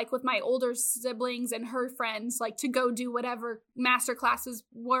traveling like with my older siblings and her friends, like to go do whatever master classes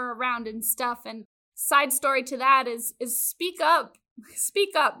were around and stuff. And side story to that is speak up,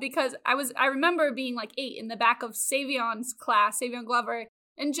 because I remember being like 8 in the back of Savion's class, Savion Glover,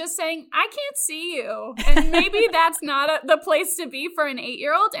 and just saying, I can't see you. And maybe that's not the place to be for an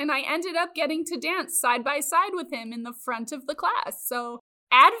 8-year-old. And I ended up getting to dance side by side with him in the front of the class. So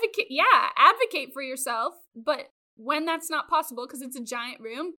advocate for yourself, but when that's not possible, because it's a giant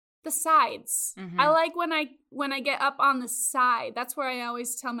room, the sides. I like when I get up on the side. That's where I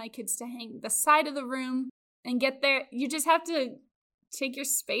always tell my kids to hang, the side of the room, and get there. You just have to take your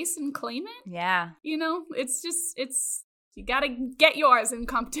space and claim it. Yeah. You know, it's you got to get yours in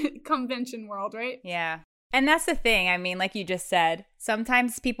convention world, right? Yeah. And that's the thing. I mean, like you just said,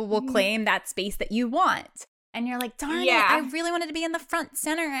 sometimes people will claim that space that you want. And you're like, darn it, I really wanted to be in the front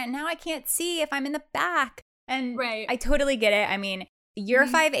center, and now I can't see if I'm in the back. And I totally get it. I mean, you're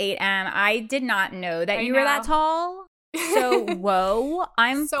 5'8", I did not know that you were that tall. So, whoa.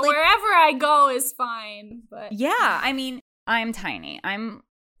 So like, wherever I go is fine. But yeah, I mean, I'm tiny.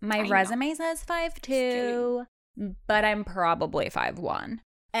 My resume says 5'2", but I'm probably 5'1".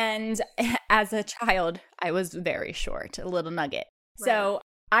 And as a child, I was very short, a little nugget. Right. So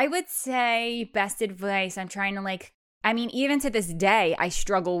I would say best advice, I'm trying to even to this day, I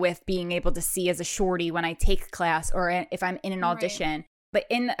struggle with being able to see as a shorty when I take class or if I'm in an audition. Right. But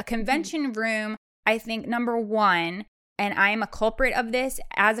in a convention room, I think number one, and I am a culprit of this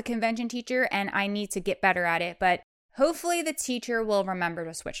as a convention teacher, and I need to get better at it, but hopefully the teacher will remember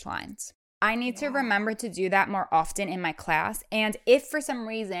to switch lines. I need to remember to do that more often in my class. And if for some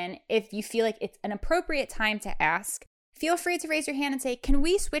reason, if you feel like it's an appropriate time to ask, feel free to raise your hand and say, can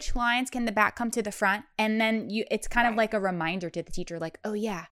we switch lines? Can the back come to the front? And then it's kind of like a reminder to the teacher, like, oh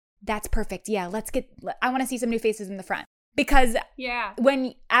yeah, that's perfect. Yeah, I want to see some new faces in the front. Because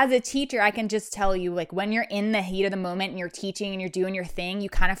when, as a teacher, I can just tell you, like, when you're in the heat of the moment and you're teaching and you're doing your thing, you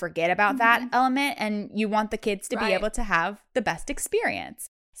kind of forget about that element, and you want the kids to be able to have the best experience.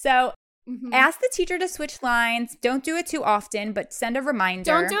 So ask the teacher to switch lines. Don't do it too often, but send a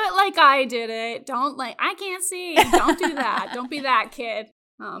reminder. Don't do it like I did it. I can't see. Don't do that. Don't be that kid.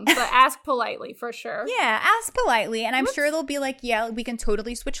 But ask politely for sure. Yeah, ask politely. And I'm sure they'll be like, yeah, we can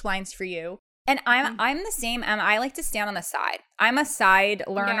totally switch lines for you. And I'm the same. I like to stand on the side. I'm a side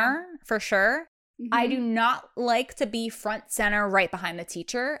learner for sure. I do not like to be front center right behind the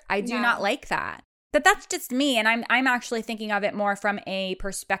teacher. I do not like that. But that's just me, and I'm actually thinking of it more from a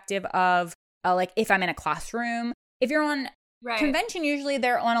perspective of like if I'm in a classroom. If you're on convention, usually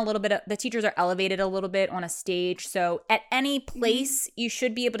they're on a little bit the teachers are elevated a little bit on a stage. So at any place, you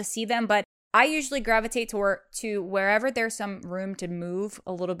should be able to see them. But I usually gravitate to wherever there's some room to move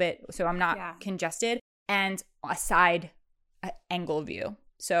a little bit so I'm not congested, and a side angle view.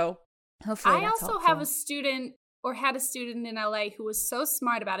 So hopefully I also have a student or had a student in LA who was so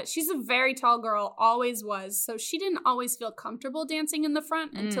smart about it. She's a very tall girl, always was. So she didn't always feel comfortable dancing in the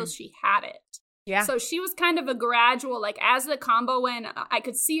front until she had it. Yeah. So she was kind of a gradual, like as the combo went, I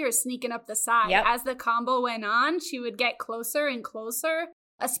could see her sneaking up the side. Yep. As the combo went on, she would get closer and closer,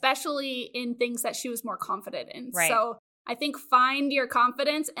 especially in things that she was more confident in. Right. So I think find your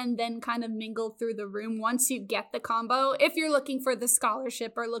confidence and then kind of mingle through the room once you get the combo. If you're looking for the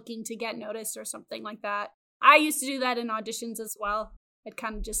scholarship or looking to get noticed or something like that. I used to do that in auditions as well. I'd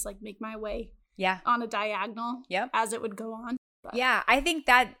kind of just like make my way on a diagonal as it would go on. But. Yeah, I think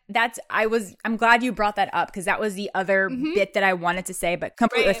I'm glad you brought that up because that was the other bit that I wanted to say but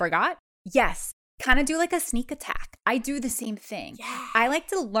completely forgot. Yes, kind of do like a sneak attack. I do the same thing. Yeah. I like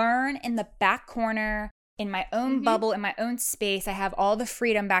to learn in the back corner, in my own bubble, in my own space. I have all the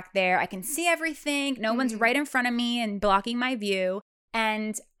freedom back there. I can see everything. No one's right in front of me and blocking my view.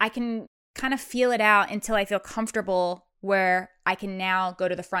 And I can kind of feel it out until I feel comfortable where I can now go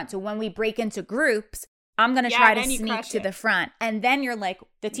to the front. So when we break into groups, I'm going to try to sneak to the front. And then you're like,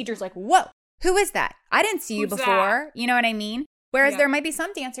 the teacher's like, whoa, who is that? I didn't see you before. That? You know what I mean? Whereas there might be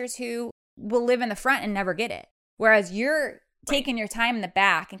some dancers who will live in the front and never get it. Whereas you're taking your time in the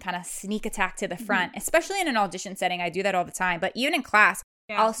back and kind of sneak attack to the front, especially in an audition setting. I do that all the time. But even in class,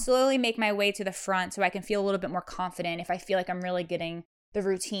 I'll slowly make my way to the front so I can feel a little bit more confident if I feel like I'm really getting the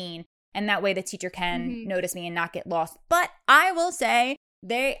routine. And that way the teacher can notice me and not get lost. But I will say,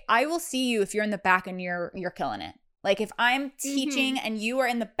 I will see you if you're in the back and you're killing it. Like if I'm teaching and you are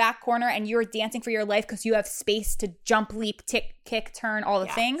in the back corner and you're dancing for your life because you have space to jump, leap, tick, kick, turn, all the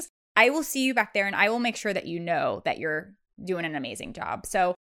things, I will see you back there and I will make sure that you know that you're doing an amazing job.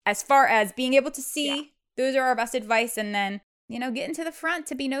 So as far as being able to see, those are our best advice. And then, get into the front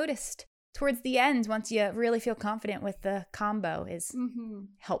to be noticed towards the end once you really feel confident with the combo is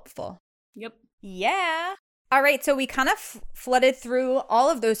helpful. Yep. Yeah. All right. So we kind of flooded through all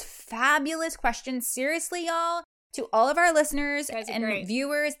of those fabulous questions. Seriously, y'all, to all of our listeners and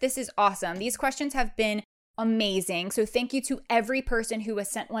viewers, this is awesome. These questions have been amazing. So thank you to every person who has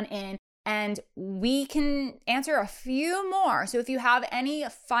sent one in. And we can answer a few more. So if you have any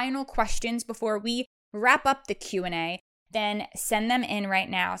final questions before we wrap up the Q&A, then send them in right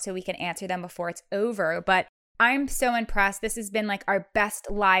now so we can answer them before it's over. But I'm so impressed. This has been like our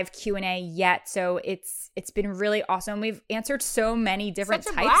best live Q&A yet. So it's been really awesome. We've answered so many different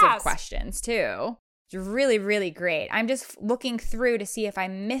types of questions too. It's really, really great. I'm just looking through to see if I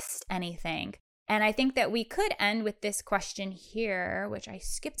missed anything. And I think that we could end with this question here, which I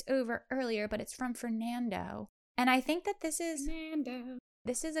skipped over earlier, but it's from Fernando. And I think that this is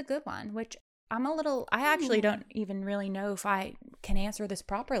a good one, which I actually don't even really know if I can answer this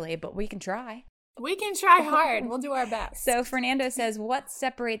properly, but we can try. We can try hard. We'll do our best. So Fernando says, what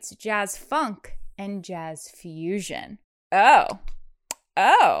separates jazz funk and jazz fusion? Oh.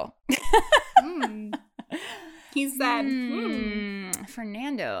 He said,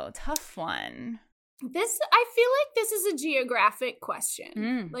 Fernando, tough one. I feel like this is a geographic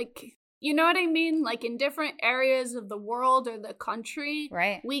question. Like, you know what I mean? Like in different areas of the world or the country,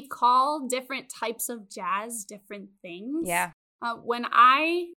 we call different types of jazz different things. Yeah. When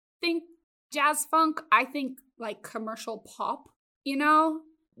I think jazz funk, I think like commercial pop,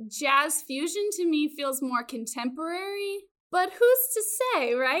 Jazz fusion to me feels more contemporary, but who's to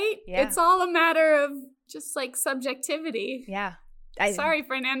say, right? Yeah. It's all a matter of just like subjectivity. Yeah. Sorry,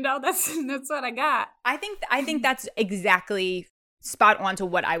 Fernando. That's what I got. I think that's exactly spot on to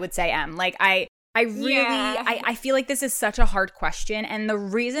what I would say, Em. Like I feel like this is such a hard question. And the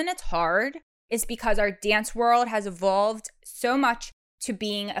reason it's hard is because our dance world has evolved so much to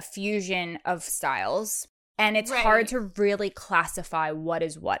being a fusion of styles. And it's hard to really classify what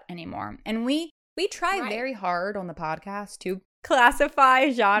is what anymore. And we try very hard on the podcast to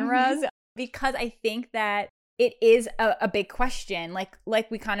classify genres because I think that it is a big question. Like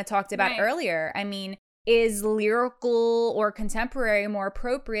we kind of talked about earlier. I mean, is lyrical or contemporary more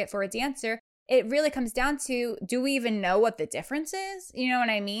appropriate for a dancer? It really comes down to, do we even know what the difference is? You know what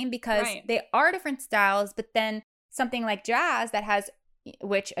I mean? Because they are different styles, but then something like jazz that has,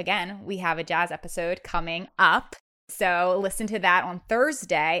 which again, we have a jazz episode coming up. So listen to that on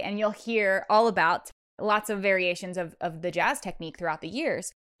Thursday and you'll hear all about lots of variations of the jazz technique throughout the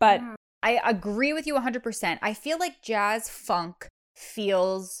years. But I agree with you 100%. I feel like jazz funk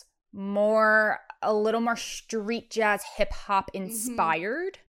feels a little more street jazz hip hop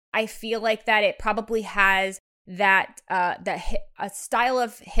inspired. I feel like that it probably has that a style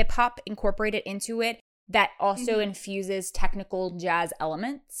of hip hop incorporated into it that also infuses technical jazz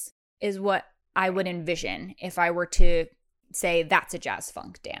elements is what I would envision if I were to say that's a jazz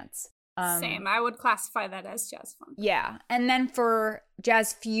funk dance. Same. I would classify that as jazz funk. Yeah. And then for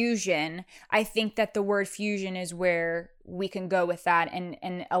jazz fusion, I think that the word fusion is where we can go with that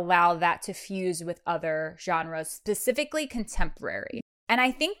and allow that to fuse with other genres, specifically contemporary. And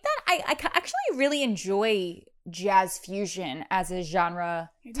I think that I actually really enjoy jazz fusion as a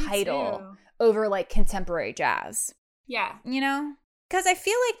genre title over like contemporary jazz. Yeah. You know? Because I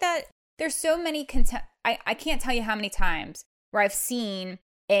feel like that there's so many I can't tell you how many times where I've seen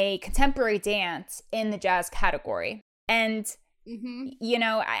a contemporary dance in the jazz category. And, you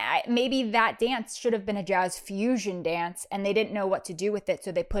know, maybe that dance should have been a jazz fusion dance and they didn't know what to do with it.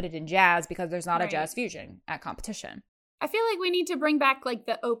 So they put it in jazz because there's not a jazz fusion at competition. I feel like we need to bring back like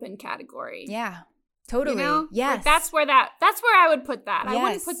the open category. Yeah, totally. You know? Yes. Like, that's where I would put that. Yes. I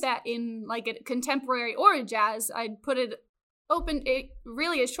wouldn't put that in like a contemporary or a jazz. I'd put it open. It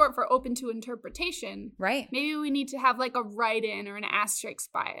really is short for open to interpretation. Right. Maybe we need to have like a write-in or an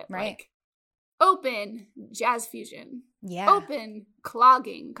asterisk by it. Right. Like open jazz fusion. Yeah. Open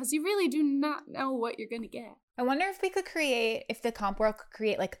clogging, because you really do not know what you're going to get. I wonder if the comp world could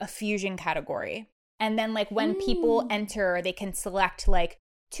create like a fusion category. And then like when people enter, they can select like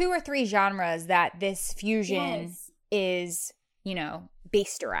 2 or 3 genres that this fusion is, you know,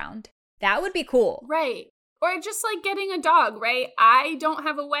 based around. That would be cool. Right. Or just like getting a dog, right? I don't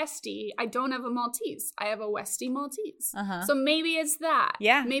have a Westie. I don't have a Maltese. I have a Westie Maltese. So maybe it's that.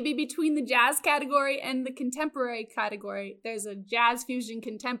 Yeah. Maybe between the jazz category and the contemporary category, there's a jazz fusion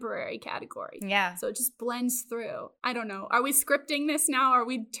contemporary category. Yeah. So it just blends through. I don't know. Are we scripting this now? Are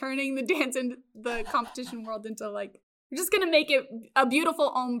we turning the dance and the competition world into like, we're just going to make it a beautiful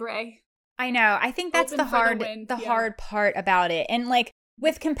ombre? I know. I think that's the hard part about it. And like,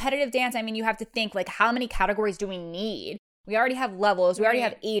 with competitive dance, I mean, you have to think, like, how many categories do we need? We already have levels. We already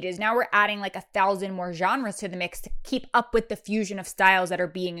have ages. Now we're adding, like, 1,000 more genres to the mix to keep up with the fusion of styles that are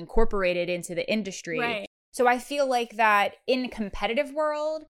being incorporated into the industry. Right. So I feel like that in competitive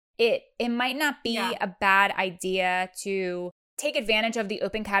world, it might not be a bad idea to take advantage of the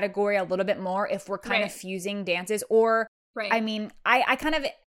open category a little bit more if we're kind of fusing dances. Or, I mean,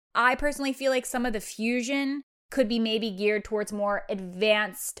 I personally feel like some of the fusion could be maybe geared towards more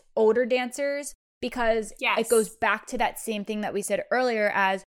advanced older dancers because it goes back to that same thing that we said earlier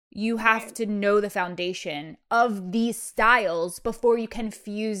as you have to know the foundation of these styles before you can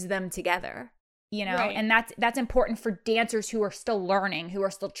fuse them together, you know? And that's important for dancers who are still learning, who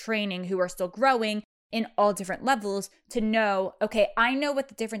are still training, who are still growing in all different levels to know, okay, I know what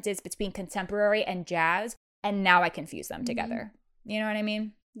the difference is between contemporary and jazz, and now I can fuse them together. You know what I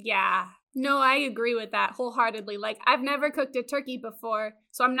mean? Yeah. No, I agree with that wholeheartedly. Like, I've never cooked a turkey before,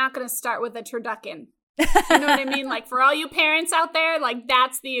 so I'm not going to start with a turducken. You know what I mean? Like, for all you parents out there, like,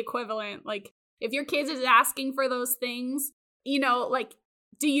 that's the equivalent. Like, if your kids is asking for those things, you know, like,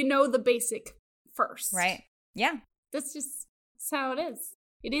 do you know the basic first? Right. Yeah. That's how it is.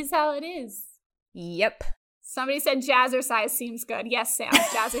 It is how it is. Yep. Somebody said jazzercise seems good. Yes, Sam.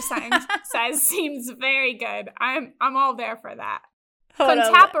 Jazzercise seems very good. I'm all there for that.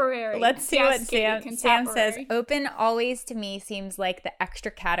 Contemporary. Let's see what Sam says. Open always to me seems like the extra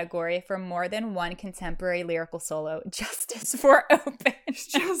category for more than one contemporary lyrical solo. Justice for open.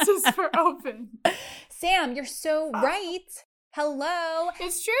 Justice for open. Sam, you're so right. Hello.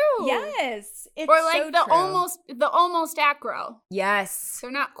 It's true. Yes. It's or like so the almost acro. Yes.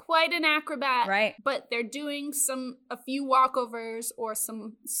 They're not quite an acrobat. Right. But they're doing a few walkovers or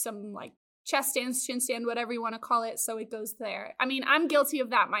some like chest stands, chin stand, whatever you want to call it, so it goes there. I mean, I'm guilty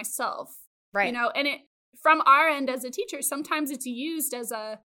of that myself. Right. You know, and it from our end as a teacher, sometimes it's used as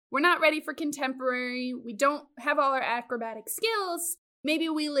we're not ready for contemporary, we don't have all our acrobatic skills, maybe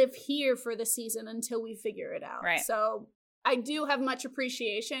we live here for the season until we figure it out. Right. So I do have much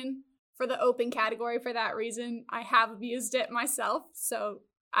appreciation for the open category for that reason. I have used it myself, so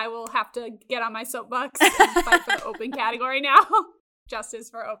I will have to get on my soapbox and fight for the open category now. Justice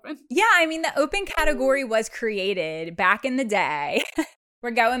for open. Yeah, I mean, the open category was created back in the day.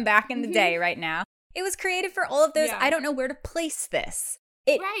 We're going back in the day right now. It was created for all of those. I don't know where to place this.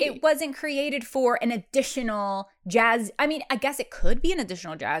 It wasn't created for an additional jazz. I mean, I guess it could be an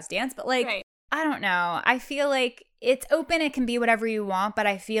additional jazz dance, but like, I don't know. I feel like it's open. It can be whatever you want, but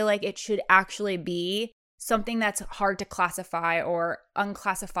I feel like it should actually be something that's hard to classify or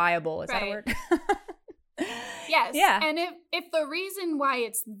unclassifiable. Is that a word? Yes. Yeah. And if the reason why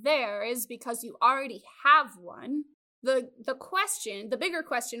it's there is because you already have one, the bigger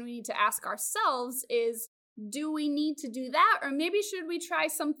question we need to ask ourselves is, do we need to do that? Or maybe should we try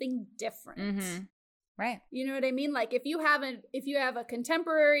something different? Mm-hmm. Right. You know what I mean? Like if you have a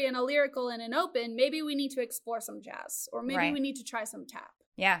contemporary and a lyrical and an open, maybe we need to explore some jazz, or maybe we need to try some tap.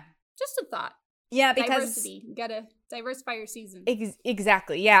 Yeah. Just a thought. Yeah, because diversity. You gotta diversify your season.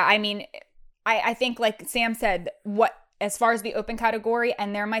 Exactly. Yeah. I mean, I think like Sam said, as far as the open category,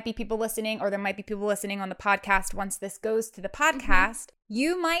 and there might be people listening, or there might be people listening on the podcast once this goes to the podcast,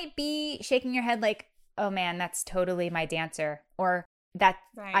 you might be shaking your head like, oh man, that's totally my dancer. Or that,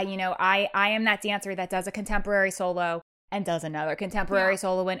 I am that dancer that does a contemporary solo and does another contemporary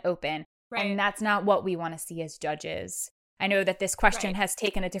solo in open. Right. And that's not what we want to see as judges. I know that this question has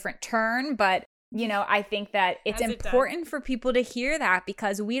taken a different turn, but I think that it's important for people to hear that,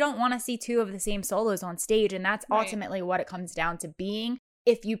 because we don't want to see two of the same solos on stage. And that's ultimately what it comes down to being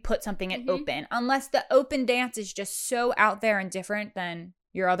if you put something in open. Unless the open dance is just so out there and different than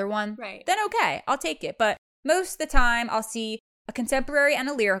your other one, then okay, I'll take it. But most of the time I'll see a contemporary and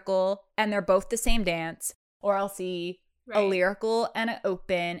a lyrical and they're both the same dance, or I'll see a lyrical and an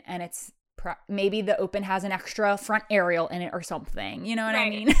open and it's maybe the open has an extra front aerial in it or something. You know what I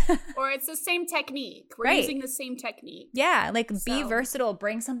mean? Or it's the same technique. We're using the same technique. Yeah, like be versatile.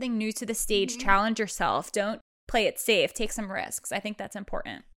 Bring something new to the stage. Challenge yourself. Don't play it safe. Take some risks. I think that's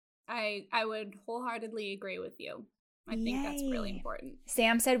important. I would wholeheartedly agree with you. I think that's really important.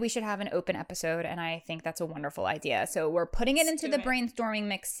 Sam said we should have an open episode, and I think that's a wonderful idea. So we're putting it into the brainstorming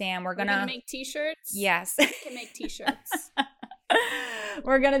mix, Sam. We're gonna make t-shirts. Yes. We can make t-shirts.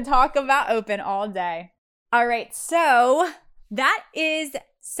 We're going to talk about open all day. All right. So that is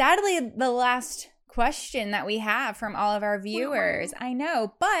sadly the last question that we have from all of our viewers. I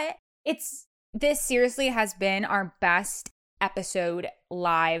know, but this seriously has been our best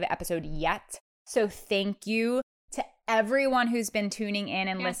live episode yet. So thank you to everyone who's been tuning in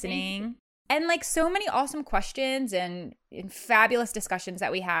and listening. And like so many awesome questions and fabulous discussions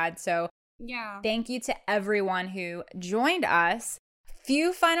that we had. So thank you to everyone who joined us.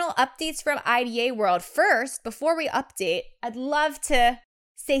 Few final updates from IDA World. First, before we update, I'd love to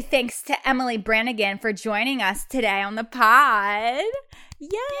say thanks to Emily Brannigan for joining us today on the pod.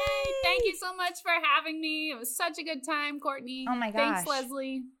 Yay! Thank you so much for having me. It was such a good time, Courtney. Oh my gosh. Thanks,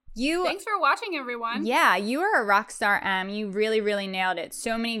 Leslie. Thanks for watching, everyone. Yeah, you are a rock star, Em. You really, really nailed it.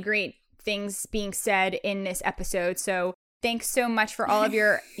 So many great things being said in this episode. So thanks so much for all of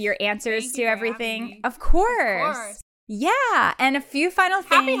your answers to everything. Of course. Yeah, and a few final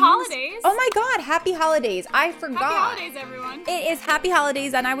things. Happy holidays. Oh my God, happy holidays. I forgot. Happy holidays, everyone. It is happy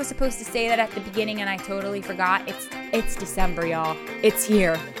holidays, and I was supposed to say that at the beginning, and I totally forgot. It's December, y'all. It's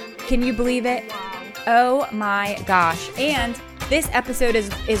here. Can you believe it? Wow. Oh my gosh. And this episode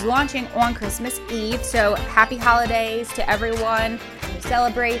is launching on Christmas Eve, so happy holidays to everyone who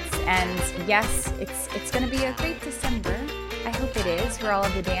celebrates. And yes, it's going to be a great December. I hope it is for all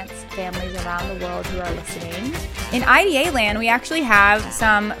of the dance families around the world who are listening. In IDA land, we actually have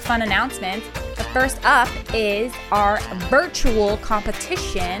some fun announcements. The first up is our virtual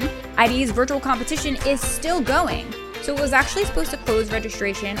competition. IDA's virtual competition is still going. So it was actually supposed to close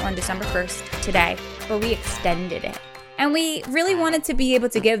registration on December 1st today, but we extended it. And we really wanted to be able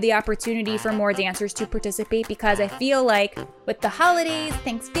to give the opportunity for more dancers to participate, because I feel like with the holidays,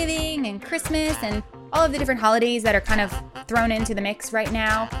 Thanksgiving and Christmas and all of the different holidays that are kind of thrown into the mix right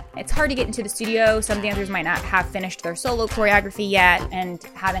now, it's hard to get into the studio. Some dancers might not have finished their solo choreography yet and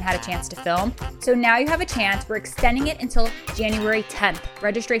haven't had a chance to film. So now you have a chance. We're extending it until January 10th.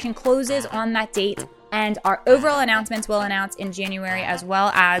 Registration closes on that date, and our overall announcements will announce in January, as well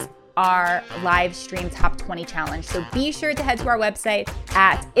as our live stream top 20 challenge. So be sure to head to our website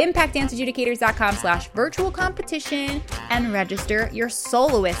at impactdanceadjudicators.com/virtual competition and register your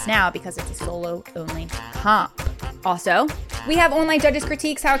soloist now, because it's a solo only comp. Also, we have online judges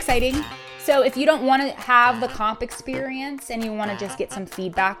critiques. How exciting. So if you don't want to have the comp experience and you want to just get some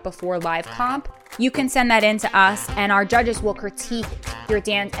feedback before live comp, you can send that in to us, and our judges will critique your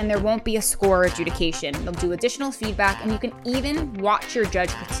dance, and there won't be a score adjudication. They'll do additional feedback, and you can even watch your judge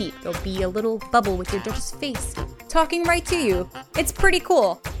critique. There'll be a little bubble with your judge's face talking right to you. It's pretty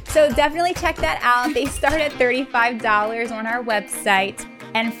cool. So definitely check that out. They start at $35 on our website.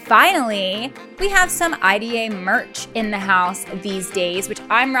 And finally, we have some IDA merch in the house these days, which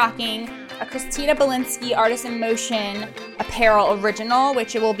I'm rocking. A Christina Belinsky Artist in Motion apparel original,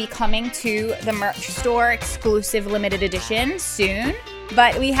 which will be coming to the merch store, exclusive limited edition soon.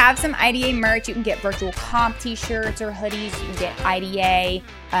 But we have some IDA merch. You can get virtual comp t-shirts or hoodies. You can get IDA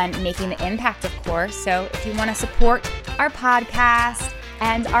and Making the Impact, of course. So if you want to support our podcast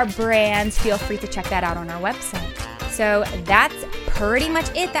and our brands, feel free to check that out on our website. So that's pretty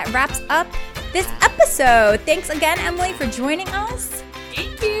much it. That wraps up this episode. Thanks again, Emily, for joining us.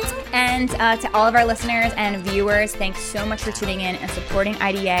 Thank you. And to all of our listeners and viewers, thanks so much for tuning in and supporting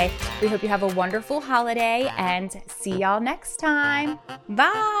IDA. We hope you have a wonderful holiday, and see y'all next time.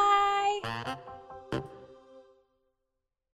 Bye. Bye.